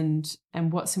themselves and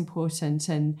what's important,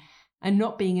 and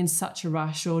not being in such a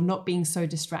rush, or not being so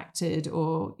distracted,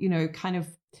 or, you know, kind of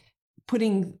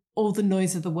putting all the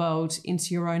noise of the world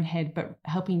into your own head, but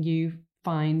helping you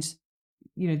find,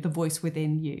 you know, the voice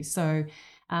within you. So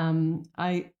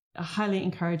I highly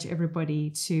encourage everybody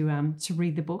to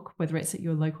read the book, whether it's at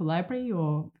your local library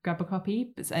or grab a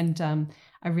copy. And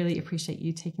I really appreciate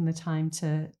you taking the time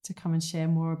to come and share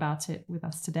more about it with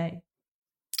us today.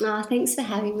 Oh, thanks for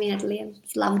having me, Natalie. I've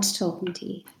loved talking to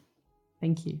you.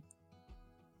 Thank you.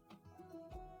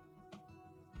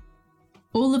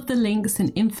 All of the links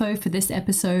and info for this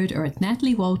episode are at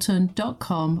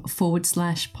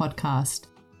nataliewalton.com/podcast.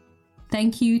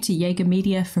 Thank you to Jaeger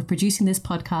Media for producing this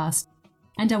podcast,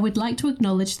 and I would like to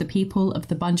acknowledge the people of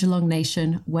the Bundjalung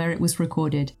Nation where it was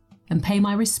recorded, and pay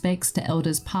my respects to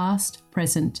elders past,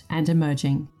 present, and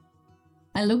emerging.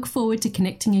 I look forward to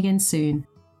connecting again soon.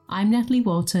 I'm Natalie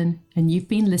Walton, and you've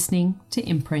been listening to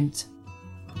Imprint.